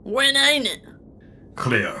 When ain't it?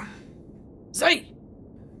 Cleo. See?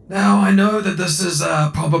 Now, I know that this is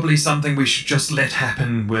probably something we should just let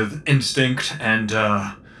happen with instinct and,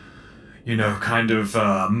 kind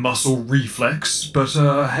of muscle reflex, but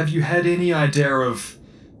have you had any idea of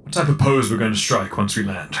what type of pose we're going to strike once we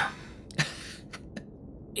land?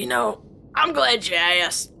 I'm glad you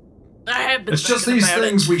asked. I have been It's just thinking these about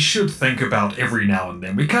things it. we should think about every now and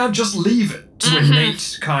then. We can't just leave it to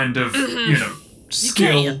innate kind of,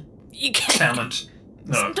 skill, You can't. talent.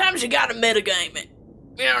 No. Sometimes you gotta metagame it.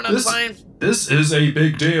 You know what I'm saying? This is a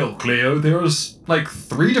big deal, Cleo. There's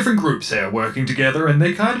 3 different groups here working together, and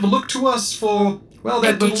they kind of look to us for,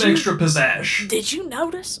 that little extra pizzazz. Did you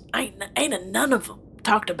notice? Ain't none of them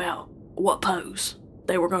talked about what pose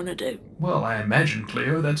they were gonna do. Well, I imagine,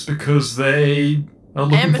 Cleo, that's because they are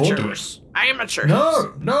looking forward to it. Amateurs.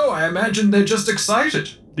 No, I imagine they're just excited.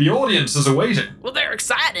 The audience is awaiting. Well, they're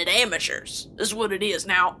excited amateurs. Is what it is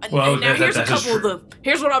now. Well, now here's a that is couple of the.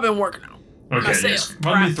 Here's what I've been working on. Okay, myself, yes.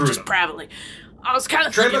 Run me through just them. privately. I was kind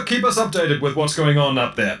of Trevor, thinking. keep us updated with what's going on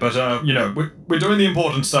up there. But, we're doing the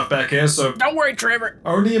important stuff back here, so Don't worry, Trevor.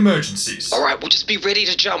 only emergencies. All right, we'll just be ready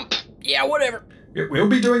to jump. Yeah, whatever. We'll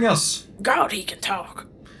be doing us. God, he can talk.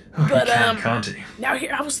 Oh, But, he can't he? Now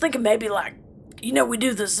here, I was thinking maybe we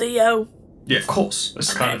do the ZO. Yeah, of course.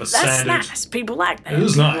 It's kind of a That's standard. nice. People like that. It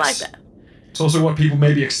is People nice. like that. It's also what people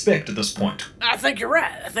maybe expect at this point. I think you're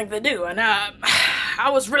right. I think they do. And I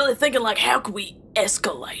was really thinking, how could we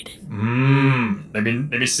escalate it? Let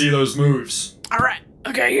me see those moves. All right.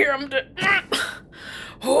 Okay, here I'm.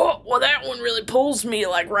 Oh, well, that one really pulls me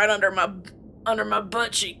right under my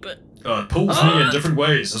butt cheek. But It pulls me in different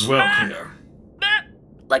ways as well, Cleo.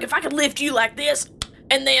 if I could lift you like this,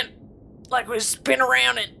 and then we spin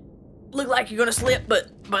around and look like you're gonna slip, but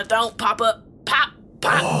don't pop up, pop.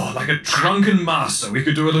 Oh, like a drunken master. We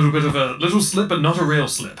could do a little bit of a little slip, but not a real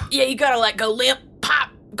slip. Yeah, you gotta go limp, pop,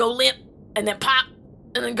 go limp, and then pop,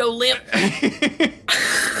 and then go limp. Wait.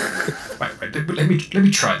 Let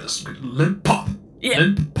me try this. Limp pop. Yeah.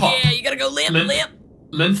 Limp pop. Yeah, you gotta go limp,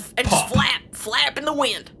 Limp and pop. just flap in the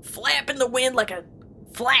wind, like a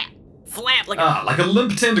flap, like a. Like a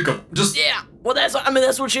limp tentacle. Just Yeah. Well,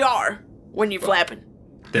 that's what you are when you're flapping.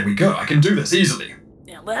 there we go. I can do this easily.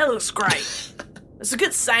 Yeah, that looks great. It's a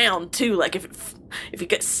good sound too. If you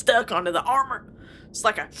get stuck onto the armor, it's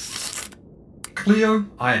like a. Cleo,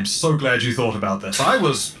 I am so glad you thought about this. I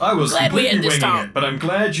was Glad we completely had this winging talk. it, but I'm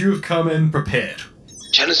glad you've come in prepared.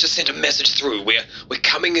 Shannon's just sent a message through. We're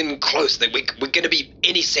coming in close. That we're going to be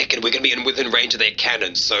any second. We're going to be within range of their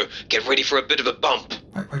cannons. So get ready for a bit of a bump.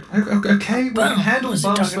 Okay, we can handle What's he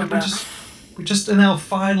bumps, talking but about? we're just in our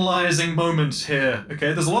finalizing moments here.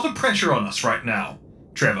 Okay, there's a lot of pressure on us right now,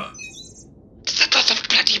 Trevor. There's lots of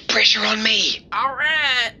bloody pressure on me. All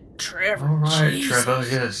right, Trevor. All right, Jesus. Trevor.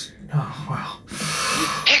 Yes. Oh wow.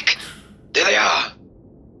 Heck, there they are.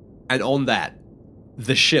 And on that,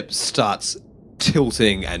 the ship starts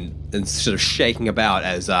tilting and sort of shaking about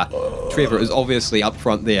as Trevor is obviously up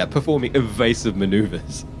front there performing evasive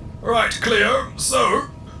maneuvers. All right, Cleo. So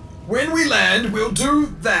when we land, we'll do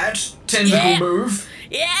that tentacle Yeah. move,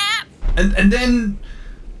 Yeah. and then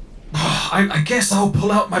I guess I'll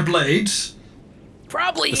pull out my blades.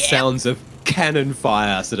 Probably. The Yeah. sounds of cannon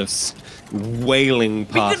fire sort of wailing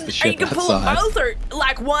past the You ship can pull them outside. both,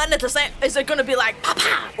 or one at the same. Is it gonna be pa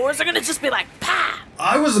pa, or is it gonna just be pa?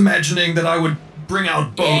 I was imagining that I would bring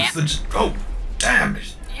out both. Yeah. Oh, damn!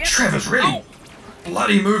 Yeah. Trevor's really Oh.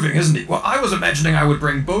 bloody moving, isn't he? Well, I was imagining I would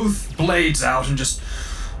bring both blades out and just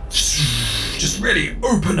really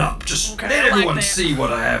open up. Just Okay, let I like everyone that. see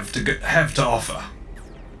what I have to offer.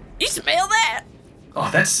 You smell that? Oh,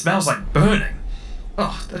 that smells like burning.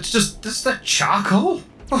 Oh, that's that charcoal.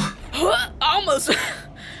 Oh, Almost.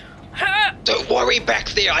 Don't worry back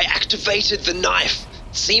there. I activated the knife.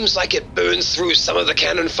 Seems like it burns through some of the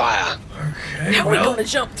cannon fire. okay, How are we well, gonna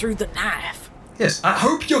jump through the knife? yes. I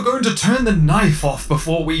hope you're going to turn the knife off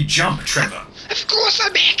before we jump, Trevor. Of course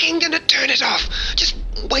I'm hecking gonna turn it off. Just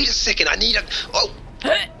wait a second. I need a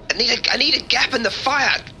gap in the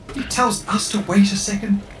fire. He tells us to wait a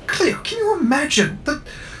second. Cleo, can you imagine the?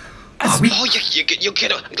 You'll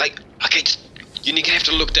get okay. You have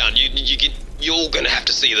to look down. You're all gonna have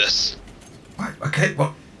to see this. Right, okay,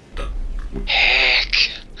 well,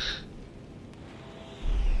 Heck.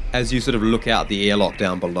 As you sort of look out the airlock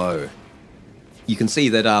down below, you can see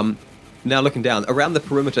that now looking down around the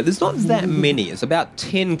perimeter, there's not that many. It's about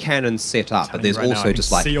 10 cannons set up, but there's Right now, I also can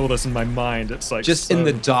just like see all this in my mind. It's like just so... in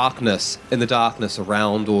the darkness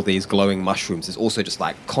around all these glowing mushrooms, there's also just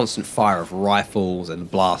like constant fire of rifles and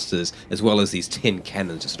blasters, as well as these 10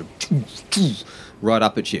 cannons just sort of right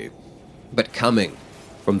up at you. But coming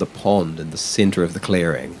from the pond in the center of the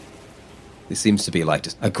clearing, there seems to be like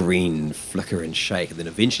just a green flicker and shake, and then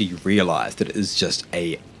eventually you realize that it is just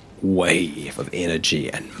a wave of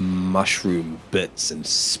energy and mushroom bits and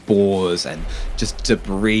spores and just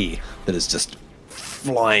debris that is just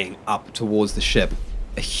flying up towards the ship.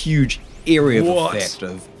 A huge area of effect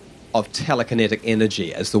of telekinetic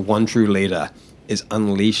energy as the one true leader is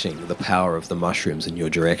unleashing the power of the mushrooms in your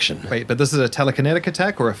direction. Wait, but this is a telekinetic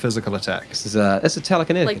attack or a physical attack? It's a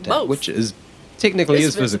telekinetic Like attack, both. which is technically It's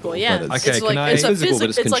is physical. yeah. But it's, Okay, it's like, can it's I- a physical, but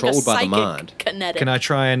it's it's like a controlled by the psychic mind. kinetic. Can I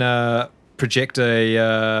try and project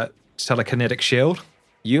a telekinetic shield?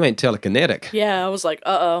 You ain't telekinetic. Yeah, I was like,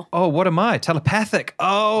 uh-oh. Oh, what am I? Telepathic.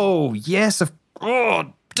 Oh, yes.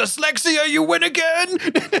 Oh, dyslexia, you win again.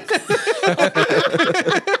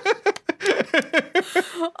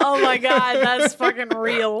 Oh my god, that's fucking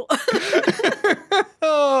real.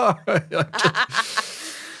 Oh,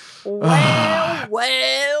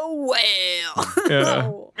 well.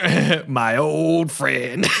 yeah. My old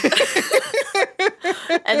friend.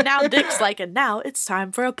 And now Dick's like, and now it's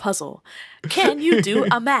time for a puzzle. Can you do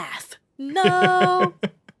a math? No.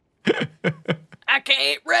 I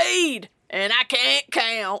can't read, and I can't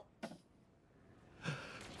count.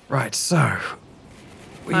 Right, so.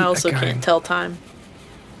 we I also are going- can't tell time.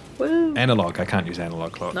 Woo. Analog. I can't use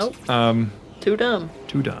analog clocks. Nope. Too dumb.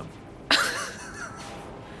 Too dumb.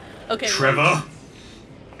 Okay. Trevor?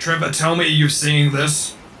 Trevor, tell me you're seeing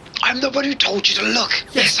this. I'm the one who told you to look.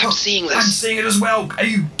 Yes, I'm seeing I'm this. seeing it as well. Are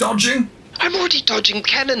you dodging? I'm already dodging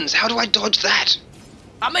cannons. How do I dodge that?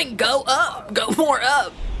 I mean, go up. Go more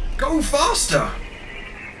up. Go faster.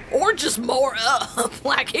 Or just more up.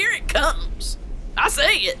 Like, here it comes. I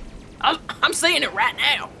see it. I'm seeing it right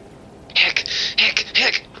now. Heck.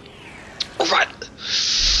 All right.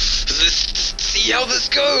 Let's see how this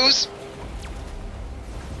goes.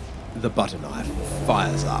 The butter knife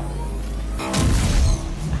fires up.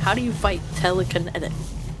 How do you fight telekinetic?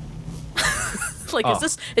 Like, Oh.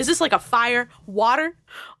 is this like a fire, water,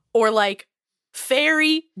 or like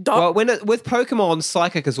fairy, dog? Well, with Pokemon,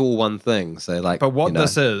 psychic is all one thing. So, like, But what you know,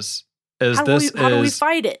 this is how do we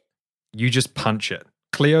fight it? you just punch it.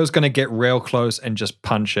 Cleo's going to get real close and just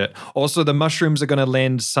punch it. Also, the mushrooms are going to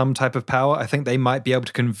lend some type of power. I think they might be able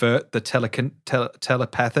to convert the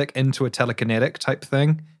telepathic into a telekinetic type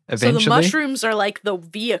thing eventually. So the mushrooms are like the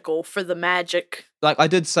vehicle for the magic. like I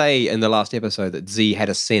did say in the last episode that Z had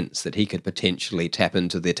a sense that he could potentially tap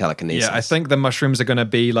into their telekinesis. Yeah, I think the mushrooms are going to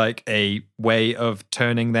be like a way of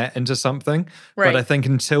turning that into something. Right. But I think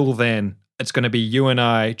until then, it's going to be you and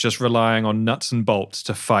I just relying on nuts and bolts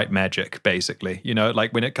to fight magic, basically. You know,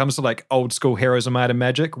 like when it comes to like old school Heroes of Might and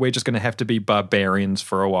Magic, we're just going to have to be barbarians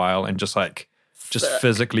for a while and just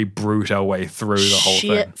physically brute our way through the whole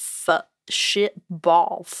thing. Shit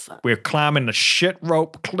ball fuck. We're climbing the shit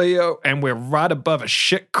rope, Cleo, and we're right above a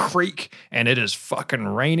shit creek, and it is fucking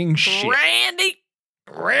raining shit.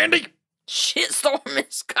 Randy! Shitstorm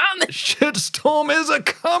is coming. Shitstorm is a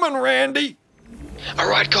coming, Randy! All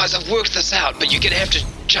right, guys, I've worked this out, but you're gonna have to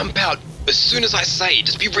jump out as soon as I say.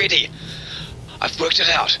 Just be ready. I've worked it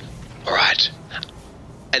out. All right.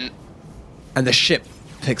 And And the ship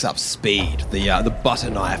picks up speed. The butter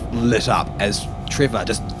knife lit up as Trevor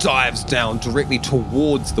just dives down directly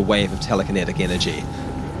towards the wave of telekinetic energy.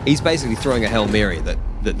 He's basically throwing a Hail Mary that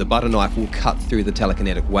the butter knife will cut through the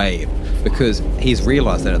telekinetic wave because he's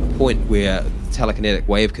realized that at the point where the telekinetic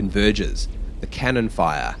wave converges, the cannon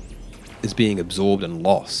fire is being absorbed and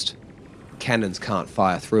lost. Cannons can't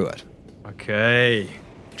fire through it. Okay.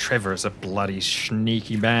 Trevor is a bloody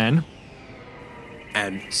sneaky man.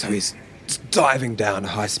 And so he's diving down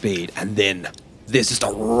at high speed, and then there's just a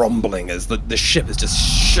rumbling as the ship is just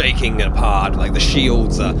shaking apart. Like the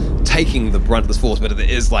shields are taking the brunt of this force, but it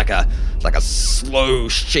is like a slow,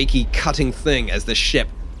 shaky, cutting thing as the ship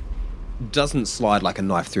doesn't slide like a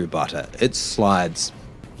knife through butter. It slides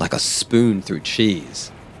like a spoon through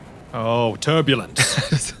cheese. Oh,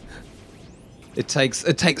 turbulence. It takes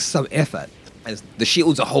some effort as the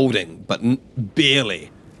shields are holding, but barely.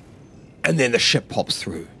 And then the ship pops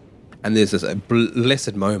through. And there's this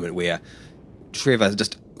blessed moment where Trevor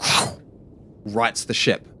just rights the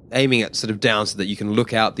ship, aiming it sort of down so that you can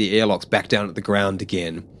look out the airlocks back down at the ground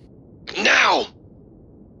again. now!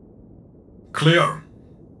 Cleo,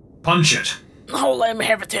 punch it. Oh, let me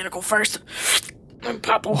have a tentacle first. And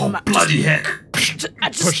pop open Oh, my... bloody heck. I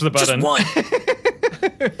just, Push the button. Just one.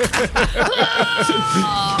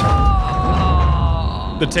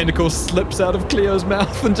 The tentacle slips out of Cleo's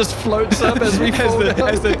mouth and just floats up as we fall down.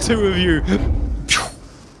 As the two of you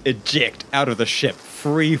eject out of the ship,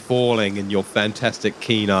 free falling in your fantastic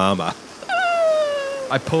keen armor.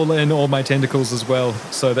 I pull in all my tentacles as well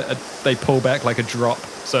so that they pull back like a drop.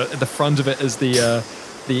 So at the front of it is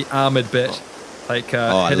the armored bit, I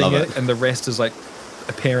hitting love it, it. and the rest is like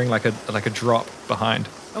appearing like a drop behind.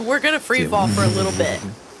 And we're gonna free fall for a little bit,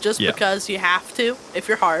 just Yeah. because you have to if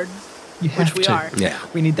you're hard. You have Which we to. are. Yeah.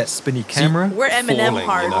 We need that spinny camera. We're Eminem Falling,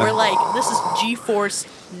 hard. you know. We're like, this is G-force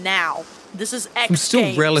now. This is X I'm still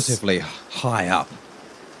Games. relatively high up.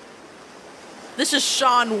 This is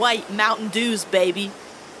Shaun White Mountain Dews, baby.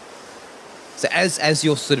 So as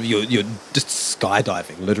you're sort of you're just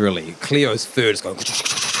skydiving, literally, Cleo's third is going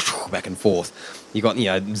back and forth. You got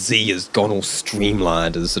Z has gone all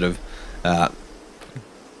streamlined and sort of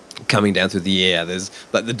coming down through the air. There's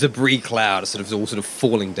like the debris cloud is sort of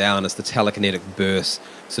falling down as the telekinetic burst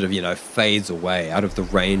sort of fades away out of the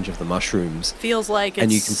range of the mushrooms. Feels like it's...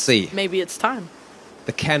 And you can see- maybe it's time.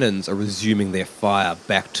 The cannons are resuming their fire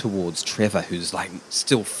back towards Trevor, who's like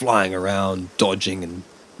still flying around, dodging and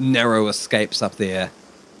narrow escapes up there.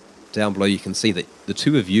 Down below you can see that the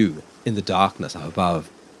two of you in the darkness up above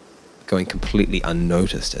going completely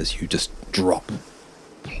unnoticed as you just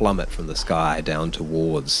plummet from the sky down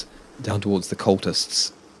towards the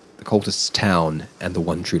cultists' town and the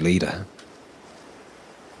one true leader.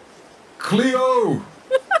 Cleo!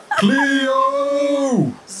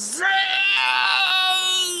 Cleo!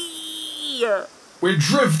 We're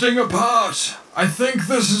drifting apart. I think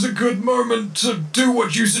this is a good moment to do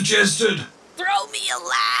what you suggested. Throw me a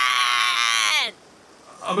line!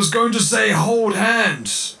 I was going to say hold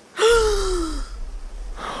hands. Do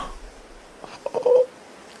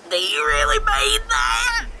you really mean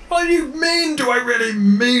that? What do you mean, do I really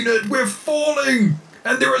mean it? We're falling,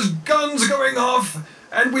 and there is guns going off,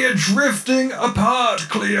 and we are drifting apart,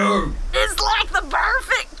 Cleo. It's like the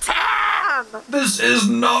perfect time! This is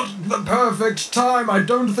not the perfect time. I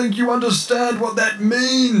don't think you understand what that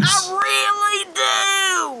means. I really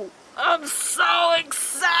do! I'm so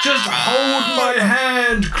excited! Just hold my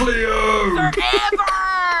hand, Cleo.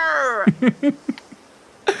 Forever!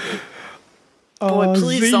 Boy,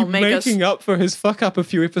 please Z don't make us... making up for his fuck up a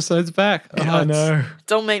few episodes back. I know.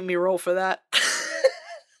 Don't make me roll for that.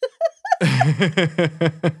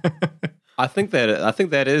 I think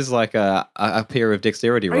that is like a pair of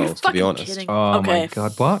dexterity Are you rolls, to be fucking honest. kidding? Oh Okay. my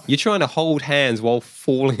god, what? You're trying to hold hands while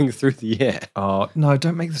falling through the air. Oh no,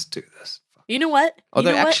 don't make us do this. You know what? Although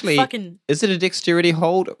you know actually, what? Fucking... is it a dexterity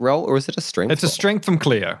hold roll or is it a strength? It's a strength from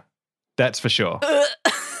Cleo. That's for sure.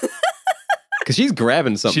 Because she's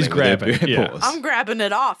grabbing something. She's with her grabbing, bare yeah. paws. I'm grabbing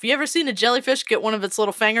it off. You ever seen a jellyfish get one of its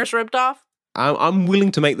little fingers ripped off? I'm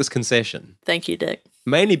willing to make this concession, Thank you, Dick.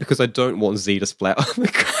 mainly because I don't want Z to splat on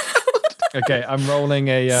the ground. Okay, I'm rolling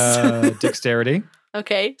a dexterity.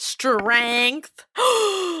 Okay, strength.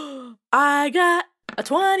 I got a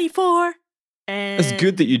 24. And It's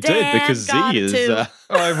good that you did Dan because Z got a is. 2.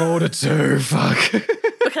 I rolled a 2. Fuck.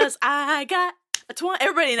 Because I got a 20.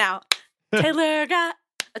 Everybody now. Taylor got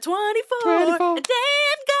a 24. 24. And Dan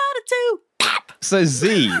got a 2. Pap. So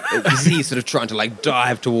Z sort of trying to like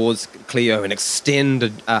dive towards Cleo and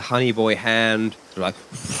extend a honey boy hand. Like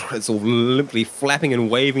it's all limply flapping and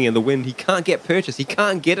waving in the wind. He can't get purchase. He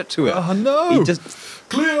can't get it to her. Oh no. He just.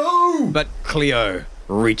 Cleo! But Cleo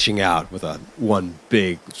reaching out with one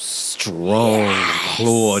big, strong,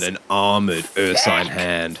 clawed and armored Ursine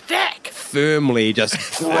hand. Thick. Firmly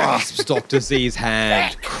just grasps Dr. Z's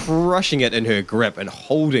hand, crushing it in her grip and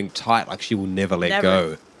holding tight like she will never let Never.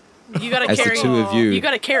 go. You gotta As the carry. two of you- You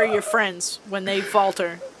gotta carry your friends when they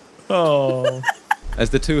falter. Oh. As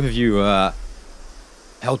the two of you are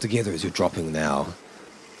held together as you're dropping now,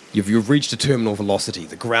 you've reached a terminal velocity.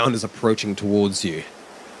 The ground is approaching towards you.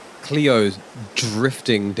 Cleo's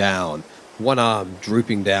drifting down, one arm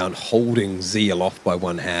drooping down, holding Z aloft by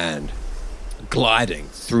one hand, gliding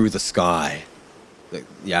through the sky. The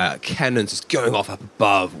cannons just going off up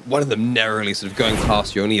above. One of them narrowly sort of going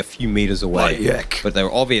past you, only a few meters away. But they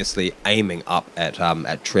were obviously aiming up at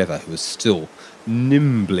Trevor, who was still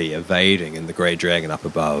nimbly evading in the grey dragon up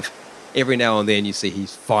above. Every now and then you see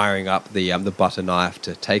he's firing up the butter knife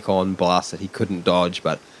to take on blasts that he couldn't dodge,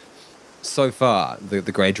 but so far the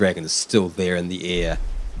grey dragon is still there in the air,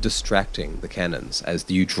 distracting the cannons as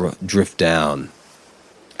you drift down.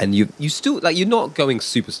 And you still like you're not going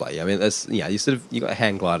super slow. I mean, you got a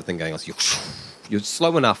hang glider thing going on. So you're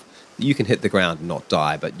slow enough that you can hit the ground and not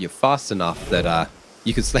die, but you're fast enough that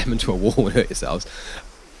you can slam into a wall and hurt yourselves.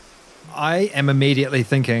 I am immediately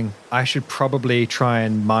thinking I should probably try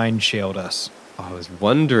and mind shield us. I was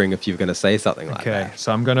wondering if you were going to say something like Okay, that.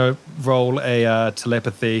 so I'm going to roll a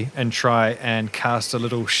telepathy and try and cast a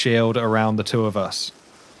little shield around the two of us.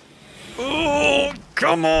 Oh,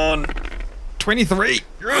 come on. 23.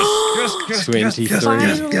 Yes. 23.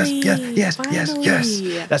 Finally.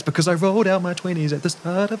 That's because I rolled out my 20s at the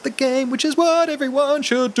start of the game, which is what everyone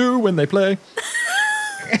should do when they play.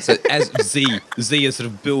 So as Z is sort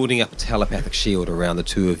of building up a telepathic shield around the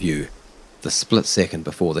two of you, the split second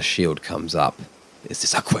before the shield comes up, there's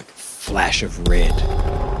just a quick flash of red.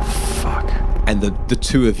 Fuck. And the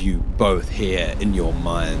two of you both hear in your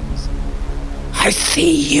minds, I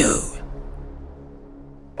see you.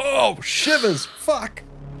 Oh, shivers. Fuck.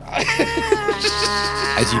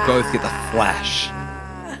 as you both get the flash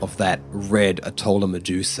of that red Atola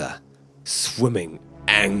Medusa swimming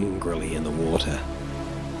angrily in the water.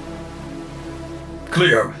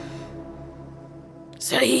 Cleo,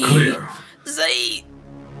 Z. Cleo, Z.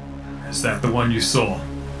 is that the one you saw?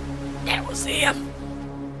 That was him.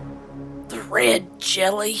 The red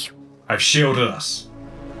jelly. I've shielded us.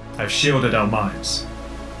 I've shielded our minds.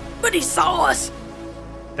 But he saw us.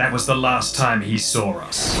 That was the last time he saw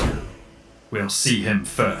us. We'll see him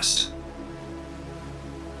first.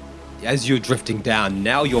 As you're drifting down,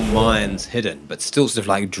 now your mind's hidden, but still sort of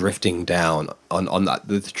like drifting down on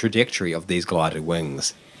the trajectory of these glided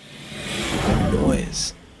wings.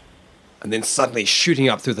 Noise. And then suddenly shooting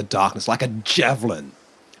up through the darkness like a javelin,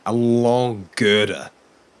 a long girder,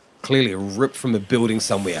 clearly ripped from a building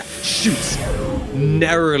somewhere, shoots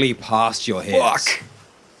narrowly past your head. Fuck.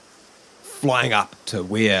 Flying up to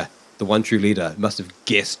where the one true leader must have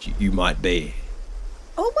guessed you might be.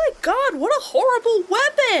 Oh my god, what a horrible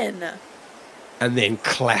weapon! And then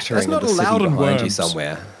clattering That's not into the allowed city in behind you Worms.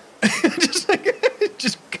 somewhere.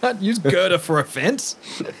 Just can't use girder for a fence.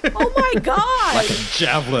 Oh my god! Like a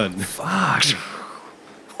javelin. Fuck.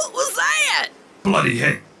 What was that? Bloody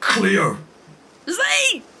heck, Cleo!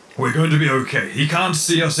 Z. We're going to be okay. He can't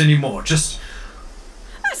see us anymore. That's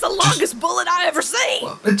the longest bullet I ever seen.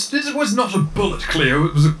 it was not a bullet, Cleo.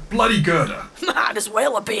 It was a bloody girder. Might as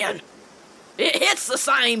well have been. It hits the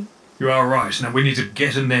same. You are right. Now we need to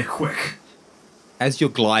get in there quick. As you're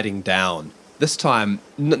gliding down, this time,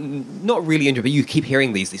 not really injured, but you keep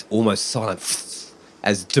hearing these almost silent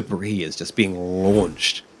as debris is just being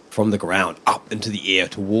launched from the ground up into the air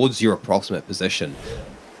towards your approximate position.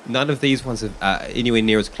 None of these ones are anywhere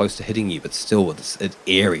near as close to hitting you, but still it's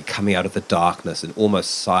eerie coming out of the darkness and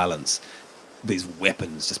almost silence. These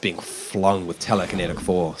weapons just being flung with telekinetic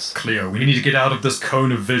force. Cleo, we need to get out of this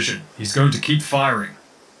cone of vision. He's going to keep firing.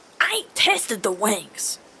 I ain't tested the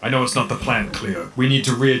wings. I know it's not the plan, Cleo. We need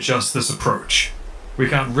to readjust this approach. We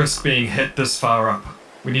can't risk being hit this far up.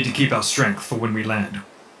 We need to keep our strength for when we land.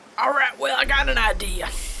 Alright, well, I got an idea.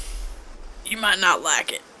 You might not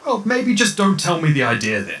like it. Well, maybe just don't tell me the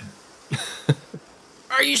idea then.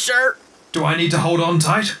 Are you sure? Do I need to hold on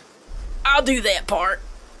tight? I'll do that part.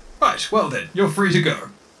 Right, well then, you're free to go.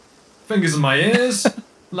 Fingers in my ears.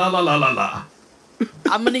 La la la la la.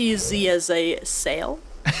 I'm gonna use Z as a sail.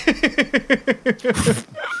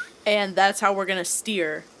 And that's how we're gonna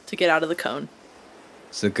steer to get out of the cone.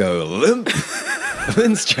 So go limp,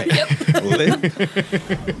 then straight, limp.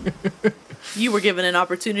 You were given an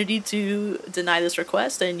opportunity to deny this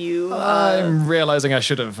request, and you. I'm realizing I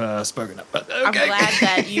should have spoken up, but okay. I'm glad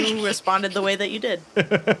that you responded the way that you did.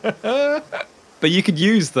 But you could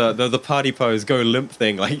use the party pose, go limp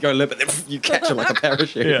thing. Like you go limp and then you catch it like a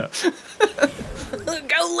parachute. Yeah.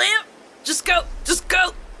 Go limp. Just go.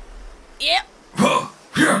 Yep.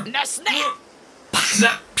 Now snap.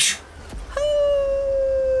 Snap.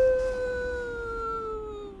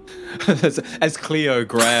 As Cleo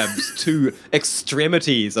grabs two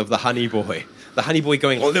extremities of the honey boy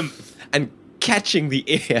going limp and catching the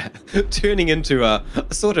air, turning into a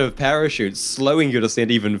sort of parachute, slowing your descent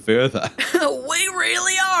even further. We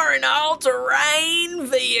really are an all-terrain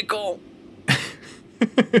vehicle.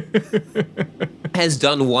 Has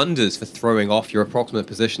done wonders for throwing off your approximate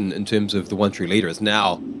position in terms of the one true leader. Is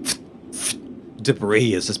now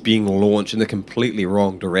debris is just being launched in the completely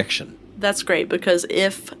wrong direction. That's great, because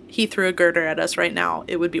if he threw a girder at us right now,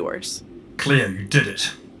 it would be worse. Cleo, you did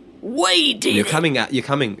it. We did You're it. coming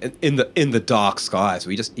in the dark skies.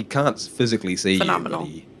 He can't physically see Phenomenal. you,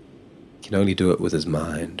 but he can only do it with his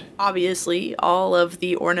mind. Obviously, all of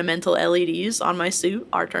the ornamental LEDs on my suit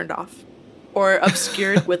are turned off. Or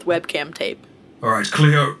obscured with webcam tape. Alright,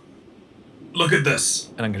 Cleo. Look at this.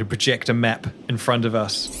 And I'm going to project a map in front of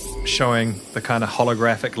us, showing the kind of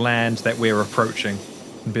holographic land that we're approaching,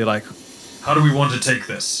 and be like, How do we want to take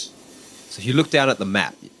this? So you look down at the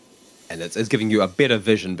map, and it's giving you a better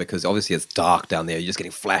vision because obviously it's dark down there. You're just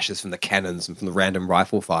getting flashes from the cannons and from the random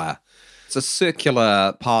rifle fire. It's a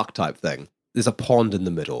circular park type thing. There's a pond in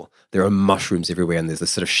the middle. There are mushrooms everywhere, and there's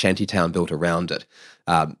this sort of shanty town built around it.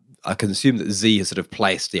 I can assume that Z has sort of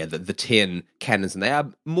placed the 10 cannons, and they are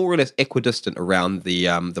more or less equidistant around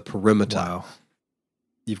the perimeter. wow.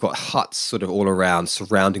 You've got huts sort of all around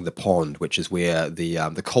surrounding the pond, which is where the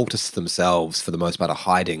cultists themselves, for the most part, are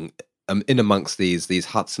hiding in amongst these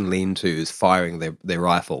huts and lean-tos, firing their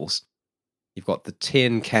rifles. You've got the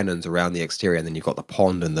 10 cannons around the exterior, and then you've got the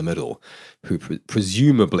pond in the middle, who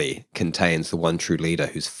presumably contains the one true leader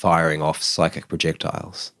who's firing off psychic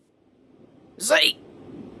projectiles. Z!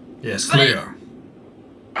 Yes, Cleo.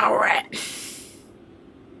 Alright.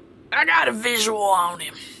 I got a visual on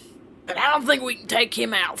him, but I don't think we can take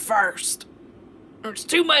him out first. There's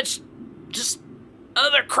too much just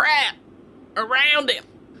other crap around him.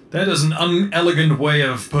 That is an unelegant way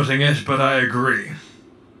of putting it, but I agree.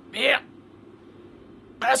 Yeah.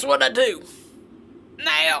 That's what I do.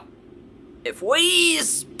 Now, if we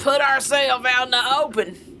put ourselves out in the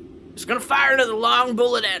open, it's gonna fire another long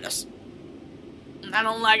bullet at us. I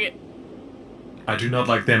don't like it. I do not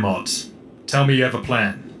like them odds. Tell me you have a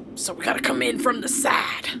plan. So we gotta come in from the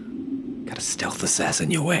side. Got a stealth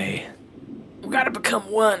assassin your way. We gotta become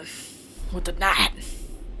one with the night,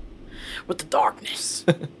 with the darkness.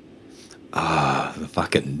 You've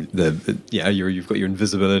got your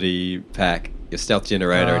invisibility pack, your stealth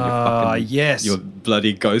generator, and your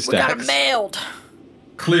bloody ghost We gotta axe. meld.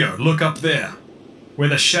 Cleo, look up there. Where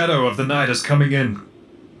the shadow of the night is coming in.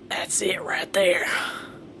 That's it right there.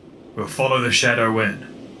 We'll follow the shadow in.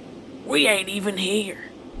 We ain't even here.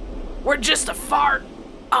 We're just a fart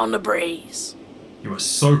on the breeze. You are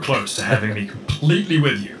so close to having me completely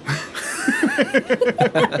with you.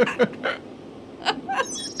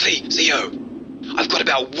 Theo, I've got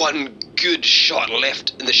about one good shot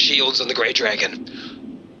left in the shields on the Grey Dragon.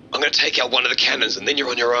 I'm going to take out one of the cannons and then you're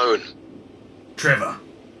on your own. Trevor,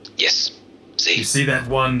 Yes. you See? see that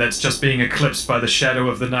one that's just being eclipsed by the shadow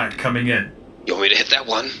of the night coming in? You want me to hit that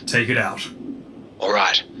one? Take it out.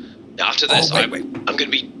 Alright. Now after this, wait. I'm going to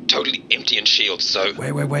be totally empty in shields, so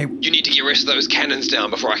Wait. you need to get rest of those cannons down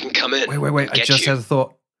before I can come in. Wait. I Get just you. had a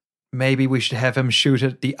thought. Maybe we should have him shoot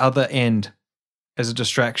at the other end as a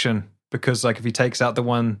distraction. Because, like, if he takes out the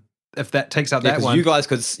one... If that takes out Yeah, that 'cause one... you guys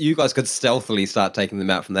could stealthily start taking them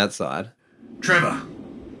out from that side. Trevor,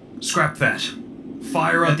 scrap that.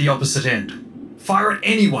 Fire at the opposite end. Fire at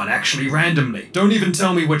anyone, actually, randomly. Don't even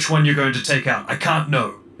tell me which one you're going to take out. I can't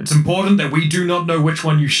know. It's important that we do not know which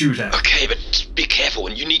one you shoot at. Okay, but be careful,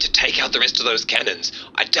 and you need to take out the rest of those cannons.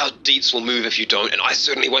 I doubt Dietz will move if you don't, and I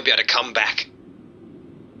certainly won't be able to come back.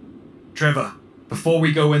 Trevor, before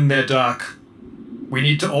we go in there dark, we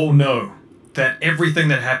need to all know that everything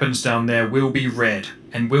that happens down there will be read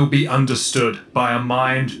and will be understood by a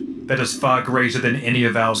mind that is far greater than any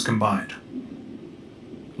of ours combined.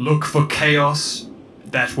 Look for chaos,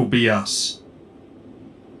 that will be us.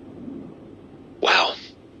 Wow.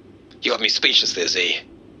 You got me speechless there, Z.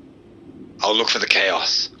 I'll look for the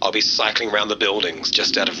chaos. I'll be cycling around the buildings,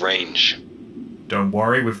 just out of range. Don't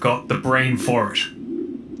worry, we've got the brain for it.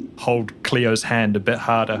 Hold Cleo's hand a bit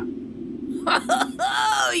harder.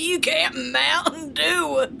 Oh, you can't Mountain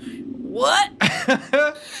Dew. What?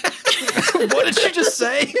 What did you just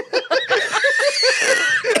say?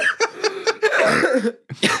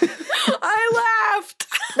 I laughed.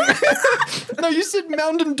 No, you said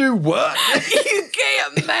Mountain Dew what? You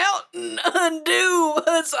can't mountain undo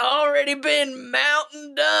what's already been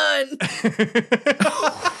mountain done.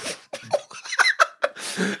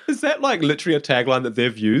 Is that like literally a tagline that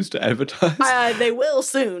they've used to advertise? They will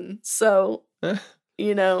soon. So,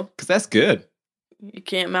 you know, Because that's good. you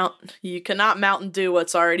cannot mountain do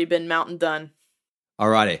what's already been mountain done.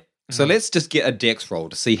 Alrighty. So let's just get a dex roll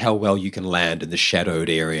to see how well you can land in the shadowed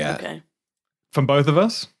area. Okay. From both of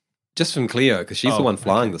us? Just from Cleo, because she's the one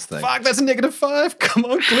flying this thing. Fuck, that's a -5. Come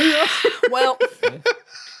on, Cleo. Well,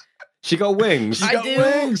 She got wings. She I got do.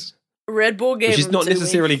 wings. Red Bull gave But she's them not to me.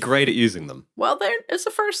 necessarily great at using them. Well, it's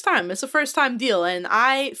a first time. It's a first time deal, and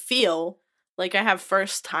I feel like I have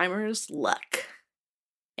first timers luck.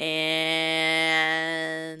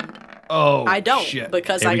 And Oh, I don't, shit.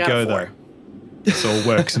 because Here I we got go, a 4. though. This all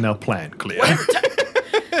works in our plan, Cleo.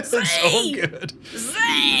 It's all Zay! good.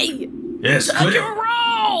 Zay! Yes, Tuck and Cleo.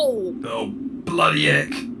 roll! Oh, bloody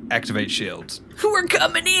heck. Activate shields. We're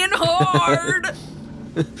coming in hard!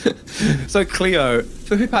 So Cleo,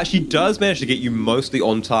 for her part, she does manage to get you mostly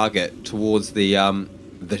on target towards the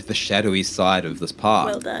shadowy side of this path.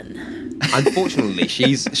 Well done. Unfortunately,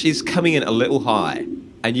 she's coming in a little high,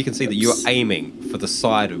 and you can see that you're aiming for the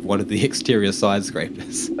side of one of the exterior side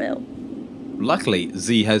scrapers. Well, Luckily,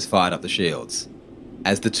 Z has fired up the shields.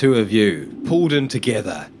 As the two of you, pulled in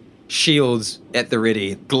together, shields at the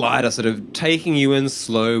ready, glider sort of taking you in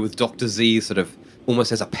slow with Dr. Z sort of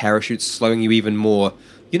almost as a parachute, slowing you even more,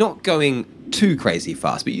 You're not going too crazy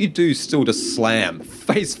fast, but you do still just slam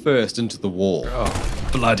face first into the wall. Oh,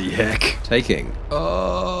 bloody heck. Taking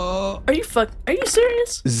Are you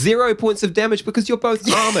serious? 0 points of damage because you're both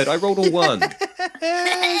armored. I rolled a 1.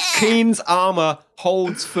 Keen's armor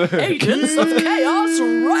holds firm. Agents of Chaos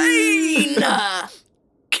reign!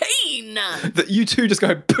 Keen! That you two just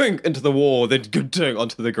go boom into the wall, then go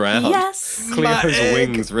onto the ground. Yes. Cleo's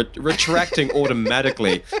wings retracting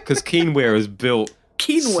automatically because Keenware is built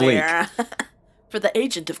Keenware. For the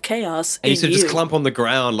agent of chaos and you in sort of you. just clump on the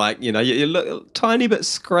ground like, you look a tiny bit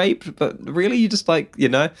scraped, but really you just like,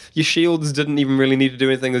 your shields didn't even really need to do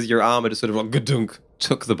anything as your armor just sort of like gadunk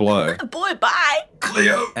took the blow. Boy, bye!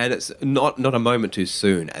 Cleo! And it's not a moment too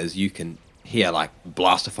soon as you can hear like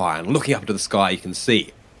blast of fire and looking up into the sky you can see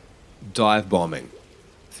dive bombing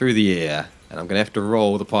through the air. And I'm going to have to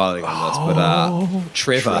roll the piloting on this, but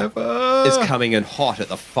Trevor is coming in hot at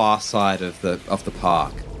the far side of the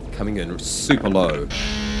park. Coming in super low.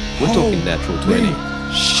 We're talking natural 20.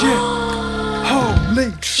 Shit.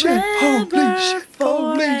 Holy shit. Holy shit.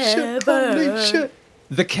 Holy shit. Holy shit.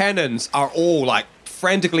 The cannons are all like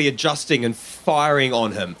frantically adjusting and firing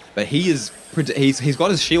on him, but he's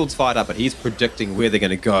got his shields fired up, but he's predicting where they're going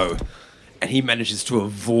to go, and he manages to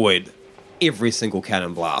avoid every single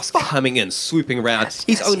cannon blast coming in, swooping around.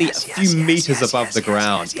 He's only a few meters above the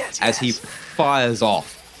ground as he fires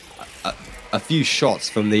off a few shots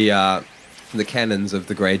from the cannons of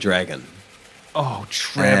the Grey Dragon. Oh,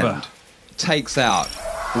 Trevor. And takes out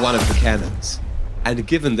one of the cannons. And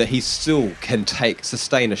given that he still can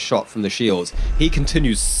sustain a shot from the shields, he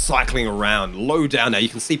continues cycling around, low down now. You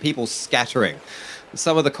can see people scattering.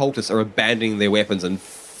 Some of the cultists are abandoning their weapons and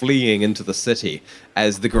fleeing into the city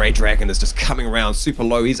as the Grey Dragon is just coming around super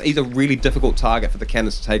low. He's a really difficult target for the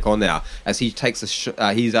cannons to take on now as he takes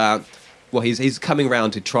he's coming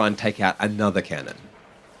around to try and take out another cannon.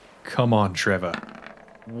 Come on, Trevor.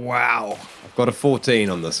 Wow. I've got a 14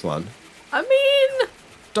 on this one. I mean...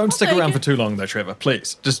 Don't stick take around it. for too long, though, Trevor.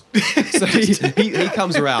 Please. Just. So he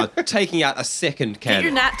comes around, taking out a second Get cannon.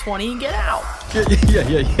 your nat 20 and get out.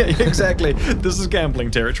 Yeah, exactly. This is gambling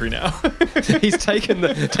territory now. He's taken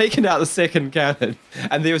out the second cannon,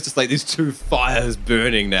 and there's just like these two fires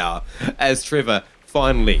burning now as Trevor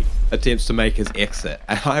finally attempts to make his exit.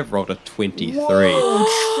 And I've rolled a 23. Whoa,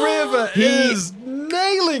 Trevor is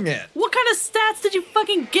nailing it. What kind of stats did you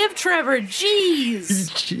fucking give Trevor?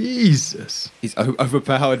 Jeez. Jesus. He's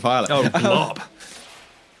overpowered pilot. Oh, blob.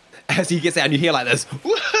 As he gets out, and you hear like this.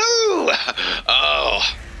 Woohoo! Oh.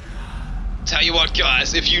 Tell you what,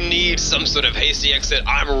 guys, if you need some sort of hasty exit,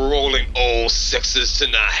 I'm rolling all sixes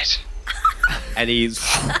tonight. And he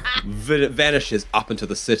vanishes up into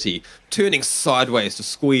the city, turning sideways to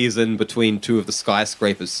squeeze in between two of the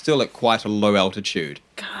skyscrapers, still at quite a low altitude,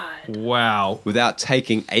 God. Wow. without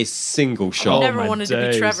taking a single shot. I never my wanted to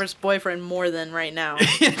days. be Trevor's boyfriend more than right now.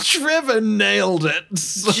 Trevor nailed it.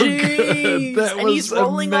 So Jeez. good. That and was he's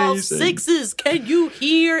rolling all amazing. sixes. Can you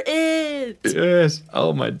hear it? Yes.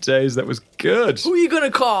 Oh my days, that was good. Who are you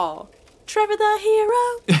gonna call? Trevor the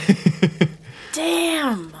hero?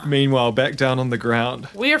 Damn. Meanwhile, back down on the ground.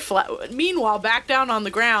 We're flat. Meanwhile, back down on the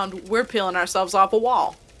ground, we're peeling ourselves off a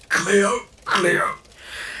wall. Cleo!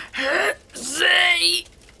 Say,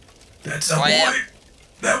 That's a boy!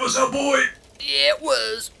 That was a boy! it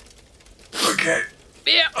was. Okay.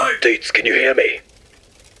 Yeah. Deets, can you hear me?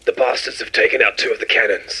 The bastards have taken out 2 of the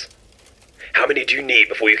cannons. How many do you need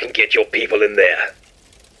before you can get your people in there?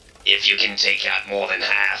 If you can take out more than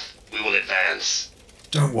half, we will advance.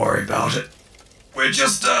 Don't worry about it. We've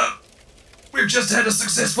just had a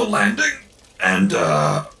successful landing, and,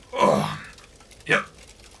 Yep.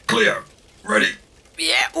 Cleo, ready?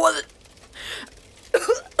 Yeah, well,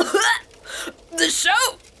 the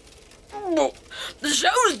show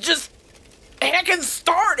is just heckin'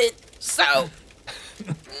 started, so.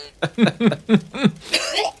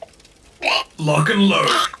 Lock and load.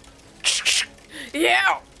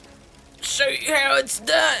 Yeah, show you how it's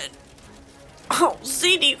done. Oh,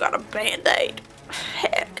 ZD, you got a Band-Aid.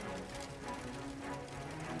 Heck.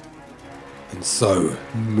 And so,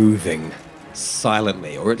 moving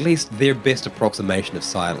silently, or at least their best approximation of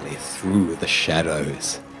silently, through the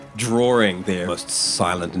shadows, drawing their most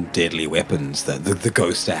silent and deadly weapons, the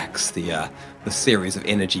ghost axe, the series of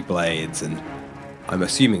energy blades, and I'm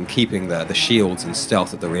assuming keeping the shields and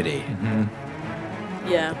stealth at the ready.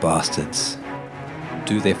 Yeah. Bastards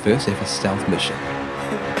do their first ever stealth mission.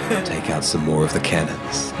 Take out some more of the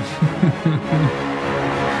cannons.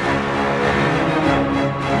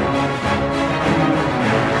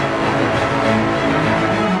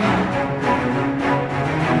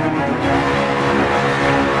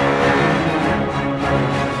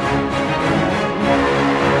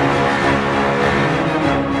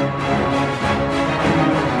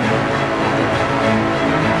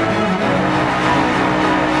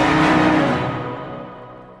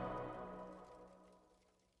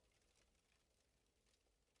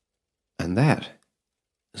 that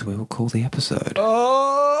is where we'll call the episode.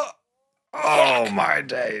 Oh my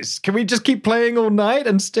days. Can we just keep playing all night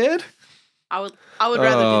instead? I would rather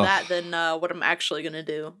do that than what I'm actually gonna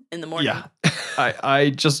do in the morning. Yeah.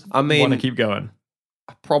 I mean, want to keep going.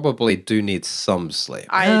 I probably do need some sleep.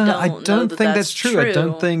 I don't think that's true. I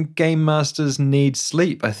don't think game masters need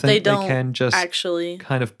sleep. I think they can just actually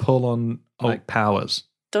kind of pull on like powers.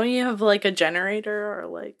 Don't you have like a generator or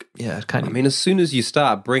like? Yeah, it's kind of. I mean, as soon as you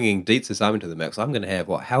start bringing Dietz's army to the mix, I'm going to have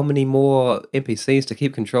how many more NPCs to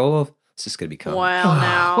keep control of? It's just going to be coming. Well,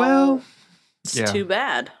 now. Well, it's too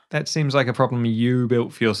bad. That seems like a problem you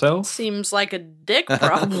built for yourself. Seems like a dick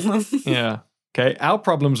problem. Yeah. Okay, our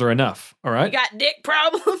problems are enough, all right? You got dick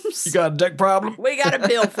problems? You got a dick problem? We got a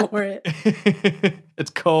bill for it. It's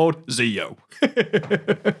called Zio.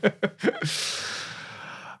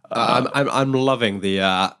 I'm loving the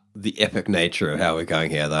epic nature of how we're going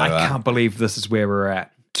here, though. I can't believe this is where we're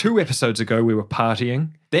at. 2 episodes ago, we were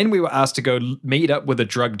partying. Then we were asked to go meet up with a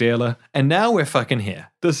drug dealer. And now we're fucking here.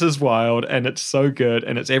 This is wild, and it's so good,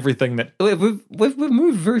 and it's everything that... We've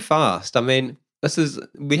moved very fast. I mean...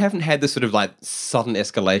 We haven't had this sort of like sudden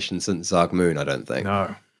escalation since Zarg Moon, I don't think.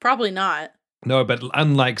 No. Probably not. No, but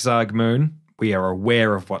unlike Zarg Moon, we are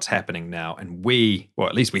aware of what's happening now, and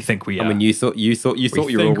at least we think we are. I mean, you thought you were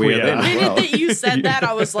aware then. The minute that you said that,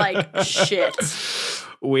 I was like, shit.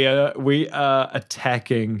 We are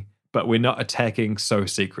attacking, but we're not attacking so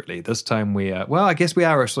secretly. This time we are. Well, I guess we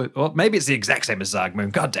are. Well, maybe it's the exact same as Zarg Moon.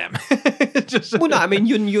 God damn. Well, no, I mean,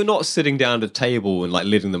 you're not sitting down at a table and like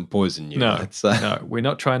letting them poison you. No, no, we're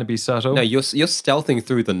not trying to be subtle. No, you're stealthing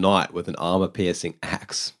through the night with an armor-piercing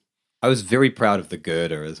axe. I was very proud of the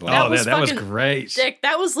girder as well. That was great. Dick,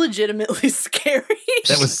 that was legitimately scary.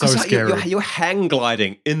 That was so scary. You're hang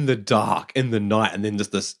gliding in the dark, in the night, and then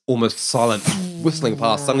just this almost silent whistling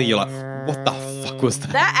past. Suddenly you're like, what the fuck was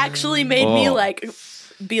that? That actually made me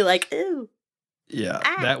be like, ew. Yeah,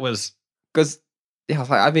 that was... Because... Yeah, I was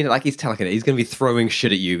like, he's telling it. He's going to be throwing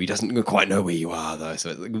shit at you. He doesn't quite know where you are, though.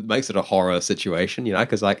 So it makes it a horror situation,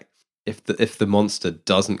 because like if the monster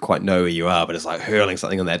doesn't quite know where you are, but it's like hurling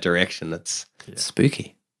something in that direction, it's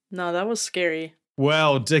spooky. No, that was scary.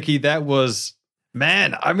 Well, Dickie, that was,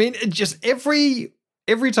 man. I mean, it just every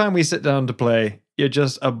time we sit down to play, you're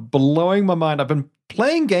just blowing my mind. I've been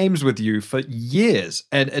playing games with you for years,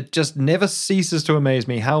 and it just never ceases to amaze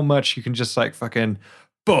me how much you can just like fucking.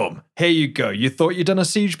 Boom, here you go. You thought you'd done a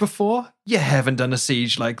siege before? You haven't done a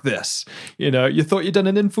siege like this. You thought you'd done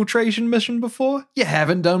an infiltration mission before? You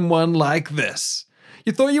haven't done one like this.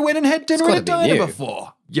 You thought you went and had dinner at a diner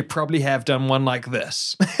before? You probably have done one like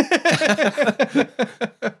this. I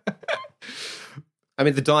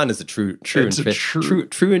mean, the diner's a true and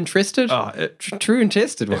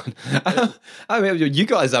tested one. I mean, you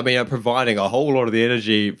guys, are providing a whole lot of the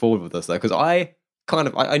energy forward with this, though, because I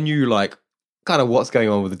knew, like, kind of what's going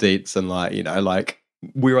on with the Deets and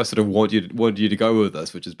where I sort of want you to go with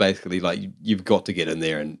this, which is basically like you've got to get in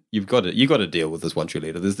there and you've got to deal with this one true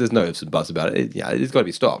leader. There's no ifs and buts about it. It's got to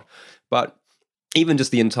be stopped. But even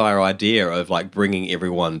just the entire idea of like bringing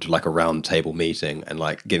everyone to like a round table meeting and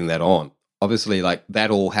like getting that on. Obviously, like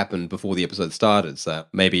that all happened before the episode started, so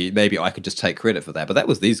maybe I could just take credit for that. But that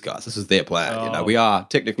was these guys. This is their plan. We are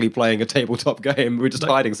technically playing a tabletop game. We're just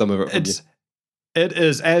hiding some of it from you. It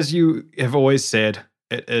is, as you have always said,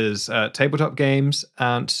 it is tabletop games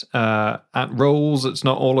aren't rules. It's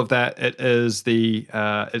not all of that. It is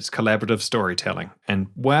it's collaborative storytelling. And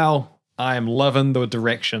wow, I am loving the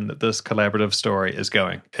direction that this collaborative story is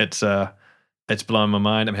going. It's blowing my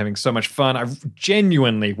mind. I'm having so much fun. I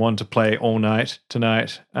genuinely want to play all night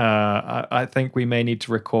tonight. I think we may need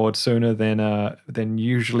to record sooner than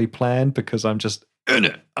usually planned because I'm just in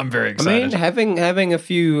it. I'm very excited. I mean, having a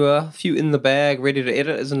few in the bag ready to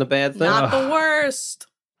edit isn't a bad thing. Not the worst.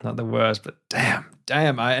 Not the worst, but damn.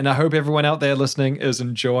 And I hope everyone out there listening is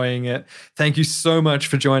enjoying it. Thank you so much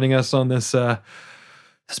for joining us on this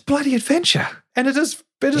bloody adventure. And it is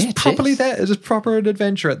properly that. It is proper an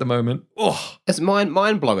adventure at the moment. Oh, it's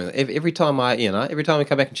mind blowing. Every time I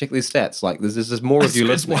come back and check these stats, like there's more of you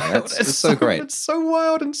listening. It's so great. It's so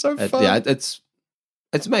wild and so fun. Yeah,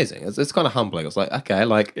 it's amazing. It's kind of humbling. It's like, okay,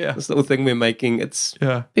 this little thing we're making,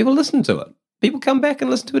 people listen to it. People come back and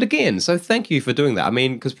listen to it again. So thank you for doing that. I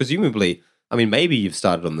mean, because presumably, maybe you've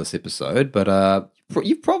started on this episode, but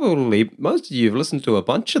you've probably, most of you have listened to a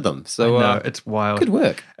bunch of them. So no, it's wild. Good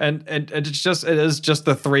work. And it is just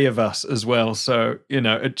the three of us as well. So,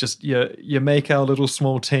 it just, you make our little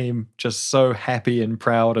small team just so happy and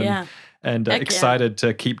proud and excited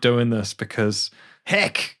to keep doing this because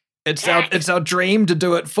heck, it's our dream to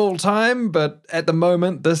do it full time, but at the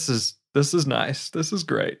moment, this is This is nice. This is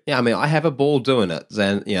great. Yeah, I mean, I have a ball doing it,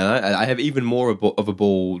 and I have even more of a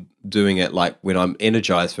ball doing it. Like when I'm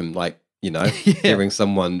energized from hearing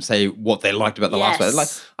someone say what they liked about the last one. Like,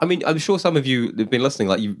 I mean, I'm sure some of you have been listening.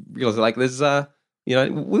 Like, you realize, like, there's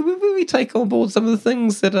we take on board some of the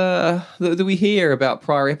things that we hear about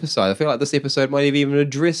prior episodes. I feel like this episode might have even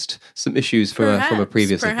addressed some issues from a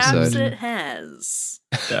previous episode. Perhaps it has.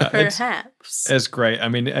 Yeah, Perhaps. It's great. I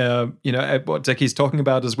mean, what Dickie's talking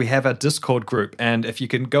about is we have a Discord group, and if you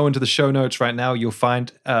can go into the show notes right now, you'll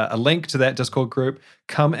find a link to that Discord group.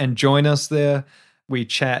 Come and join us there. We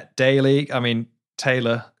chat daily. I mean,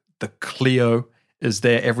 Taylor, the Cleo, is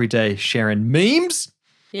there every day sharing memes.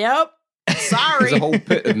 Yep. Sorry. There's a whole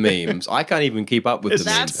pit of memes. I can't even keep up with the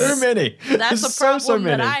memes. Too many. That's There's a problem so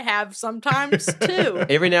many. that I have sometimes too.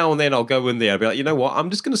 Every now and then I'll go in there and be like, you know what? I'm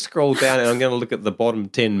just going to scroll down and I'm going to look at the bottom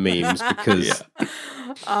 10 memes because...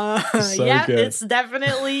 So yeah, good. it's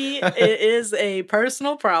definitely, it is a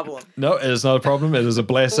personal problem. No, it is not a problem. It is a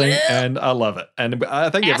blessing, and I love it. And I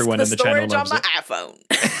think everyone in the channel loves storage it. on my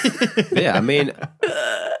iPhone. Yeah, I mean,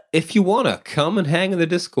 if you want to, come and hang in the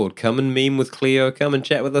Discord. Come and meme with Cleo. Come and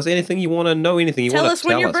chat with us. Anything you want to know, anything you Tell want us to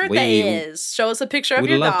when tell your us. birthday is. Show us a picture of We'd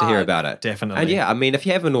your love dog. to hear about it. Definitely. And yeah, I mean, if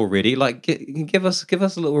you haven't already, like, give us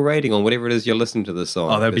a little rating on whatever it is you're listening to this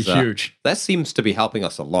on. Oh, that'd be 'cause, huge. That seems to be helping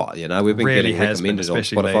us a lot. We've been Really getting has been, recommended on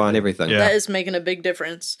especially Spotify and lately. everything. Yeah. That is making a big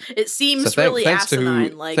difference. It seems So really thanks asinine.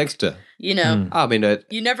 to thanks to. I I mean,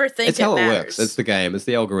 you never think it's how it matters. works. It's the game. It's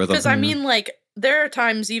the algorithm. Because I mean, like, there are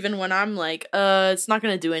times even when I'm like, it's not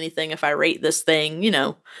going to do anything if I rate this thing,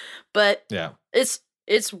 But Yeah. it's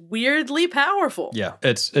weirdly powerful. Yeah,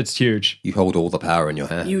 it's huge. You hold all the power in your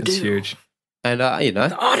hand. You do. It's huge. And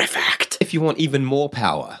The artifact. if you want even more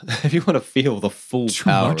power, if you want to feel the full Too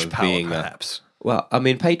power much of power, being, perhaps. well, I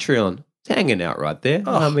mean, Patreon. It's hanging out right there.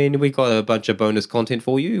 Oh. I mean, we got a bunch of bonus content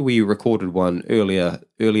for you. We recorded one earlier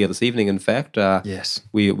this evening. In fact, Yes.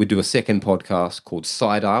 we do a second podcast called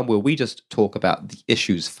Sidearm, where we just talk about the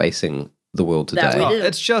issues facing the world That today. we do.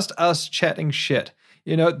 It's just us chatting shit.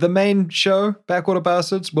 The main show, Backwater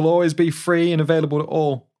Bastards, will always be free and available to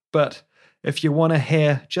all. But if you want to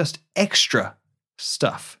hear just extra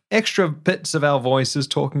stuff, extra bits of our voices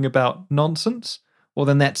talking about nonsense, well,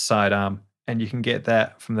 then that's Sidearm. And you can get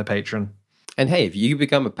that from the patron. And hey, if you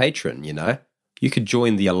become a patron, you could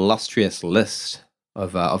join the illustrious list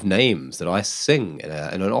of names that I sing in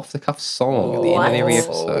an off-the-cuff song at the end of every Oh,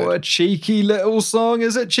 episode. a cheeky little song.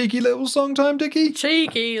 Is it cheeky little song time, Dickie?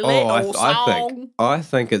 Cheeky little song. I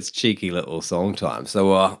think it's cheeky little song time.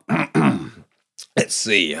 So, let's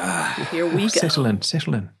see. Here we go. Settle in.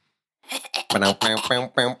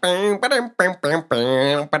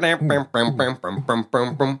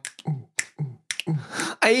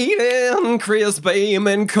 Aiden, Chris,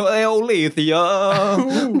 Bayman,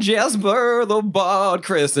 Cleolithia, Jasper, the Bard,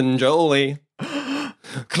 Chris, and Jolie,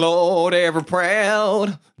 Claude, Ever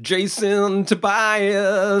Proud, Jason,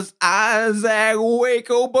 Tobias, Isaac,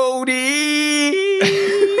 Waco, Bodie,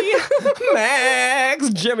 Max,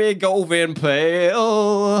 Jimmy, Govin,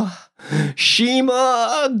 Pale,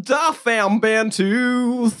 Shima, Duff, and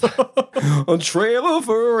Bentooth, Trevor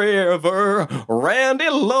Forever, Randy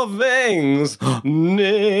Lovings,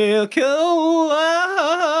 Nicola,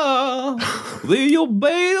 the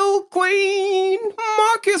Obey Queen,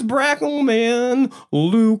 Marcus Brackleman,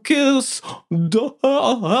 Lucas Duff,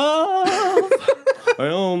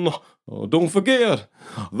 and don't forget,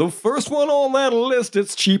 the first one on that list,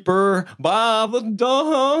 it's cheaper by the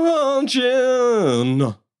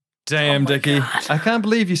dungeon. Damn, Dickie. I can't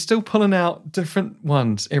believe you're still pulling out different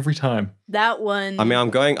ones every time. That one. I mean, I'm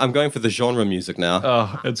going for the genre music now.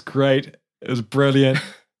 Oh, it's great. It was brilliant.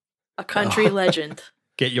 A country legend.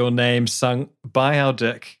 Get your name sung by our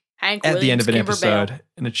Dick Hank at the end of an Williams Kimber episode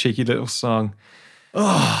in a cheeky little song.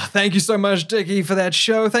 Oh, thank you so much, Dickie, for that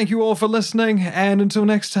show. Thank you all for listening. And until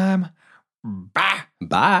next time, bye.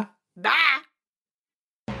 Bye. Bye.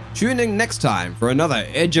 Tune in next time for another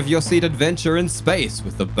edge of your seat adventure in space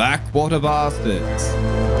with the Backwater Bastards.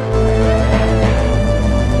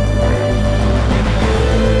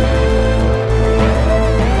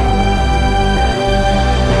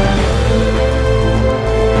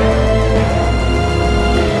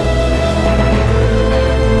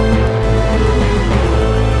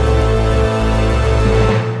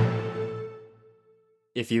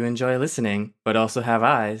 If you enjoy listening, but also have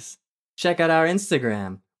eyes, check out our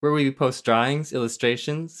Instagram, where we post drawings,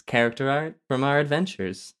 illustrations, character art from our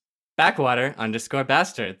adventures.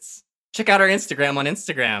 Backwater_bastards. Check out our Instagram on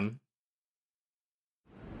Instagram.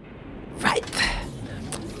 Right.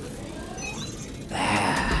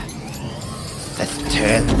 There. Let's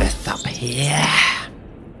turn this up here.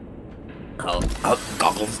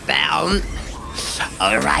 Goggles down.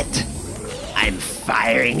 All right. I'm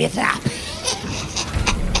firing it up.